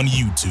on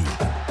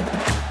YouTube.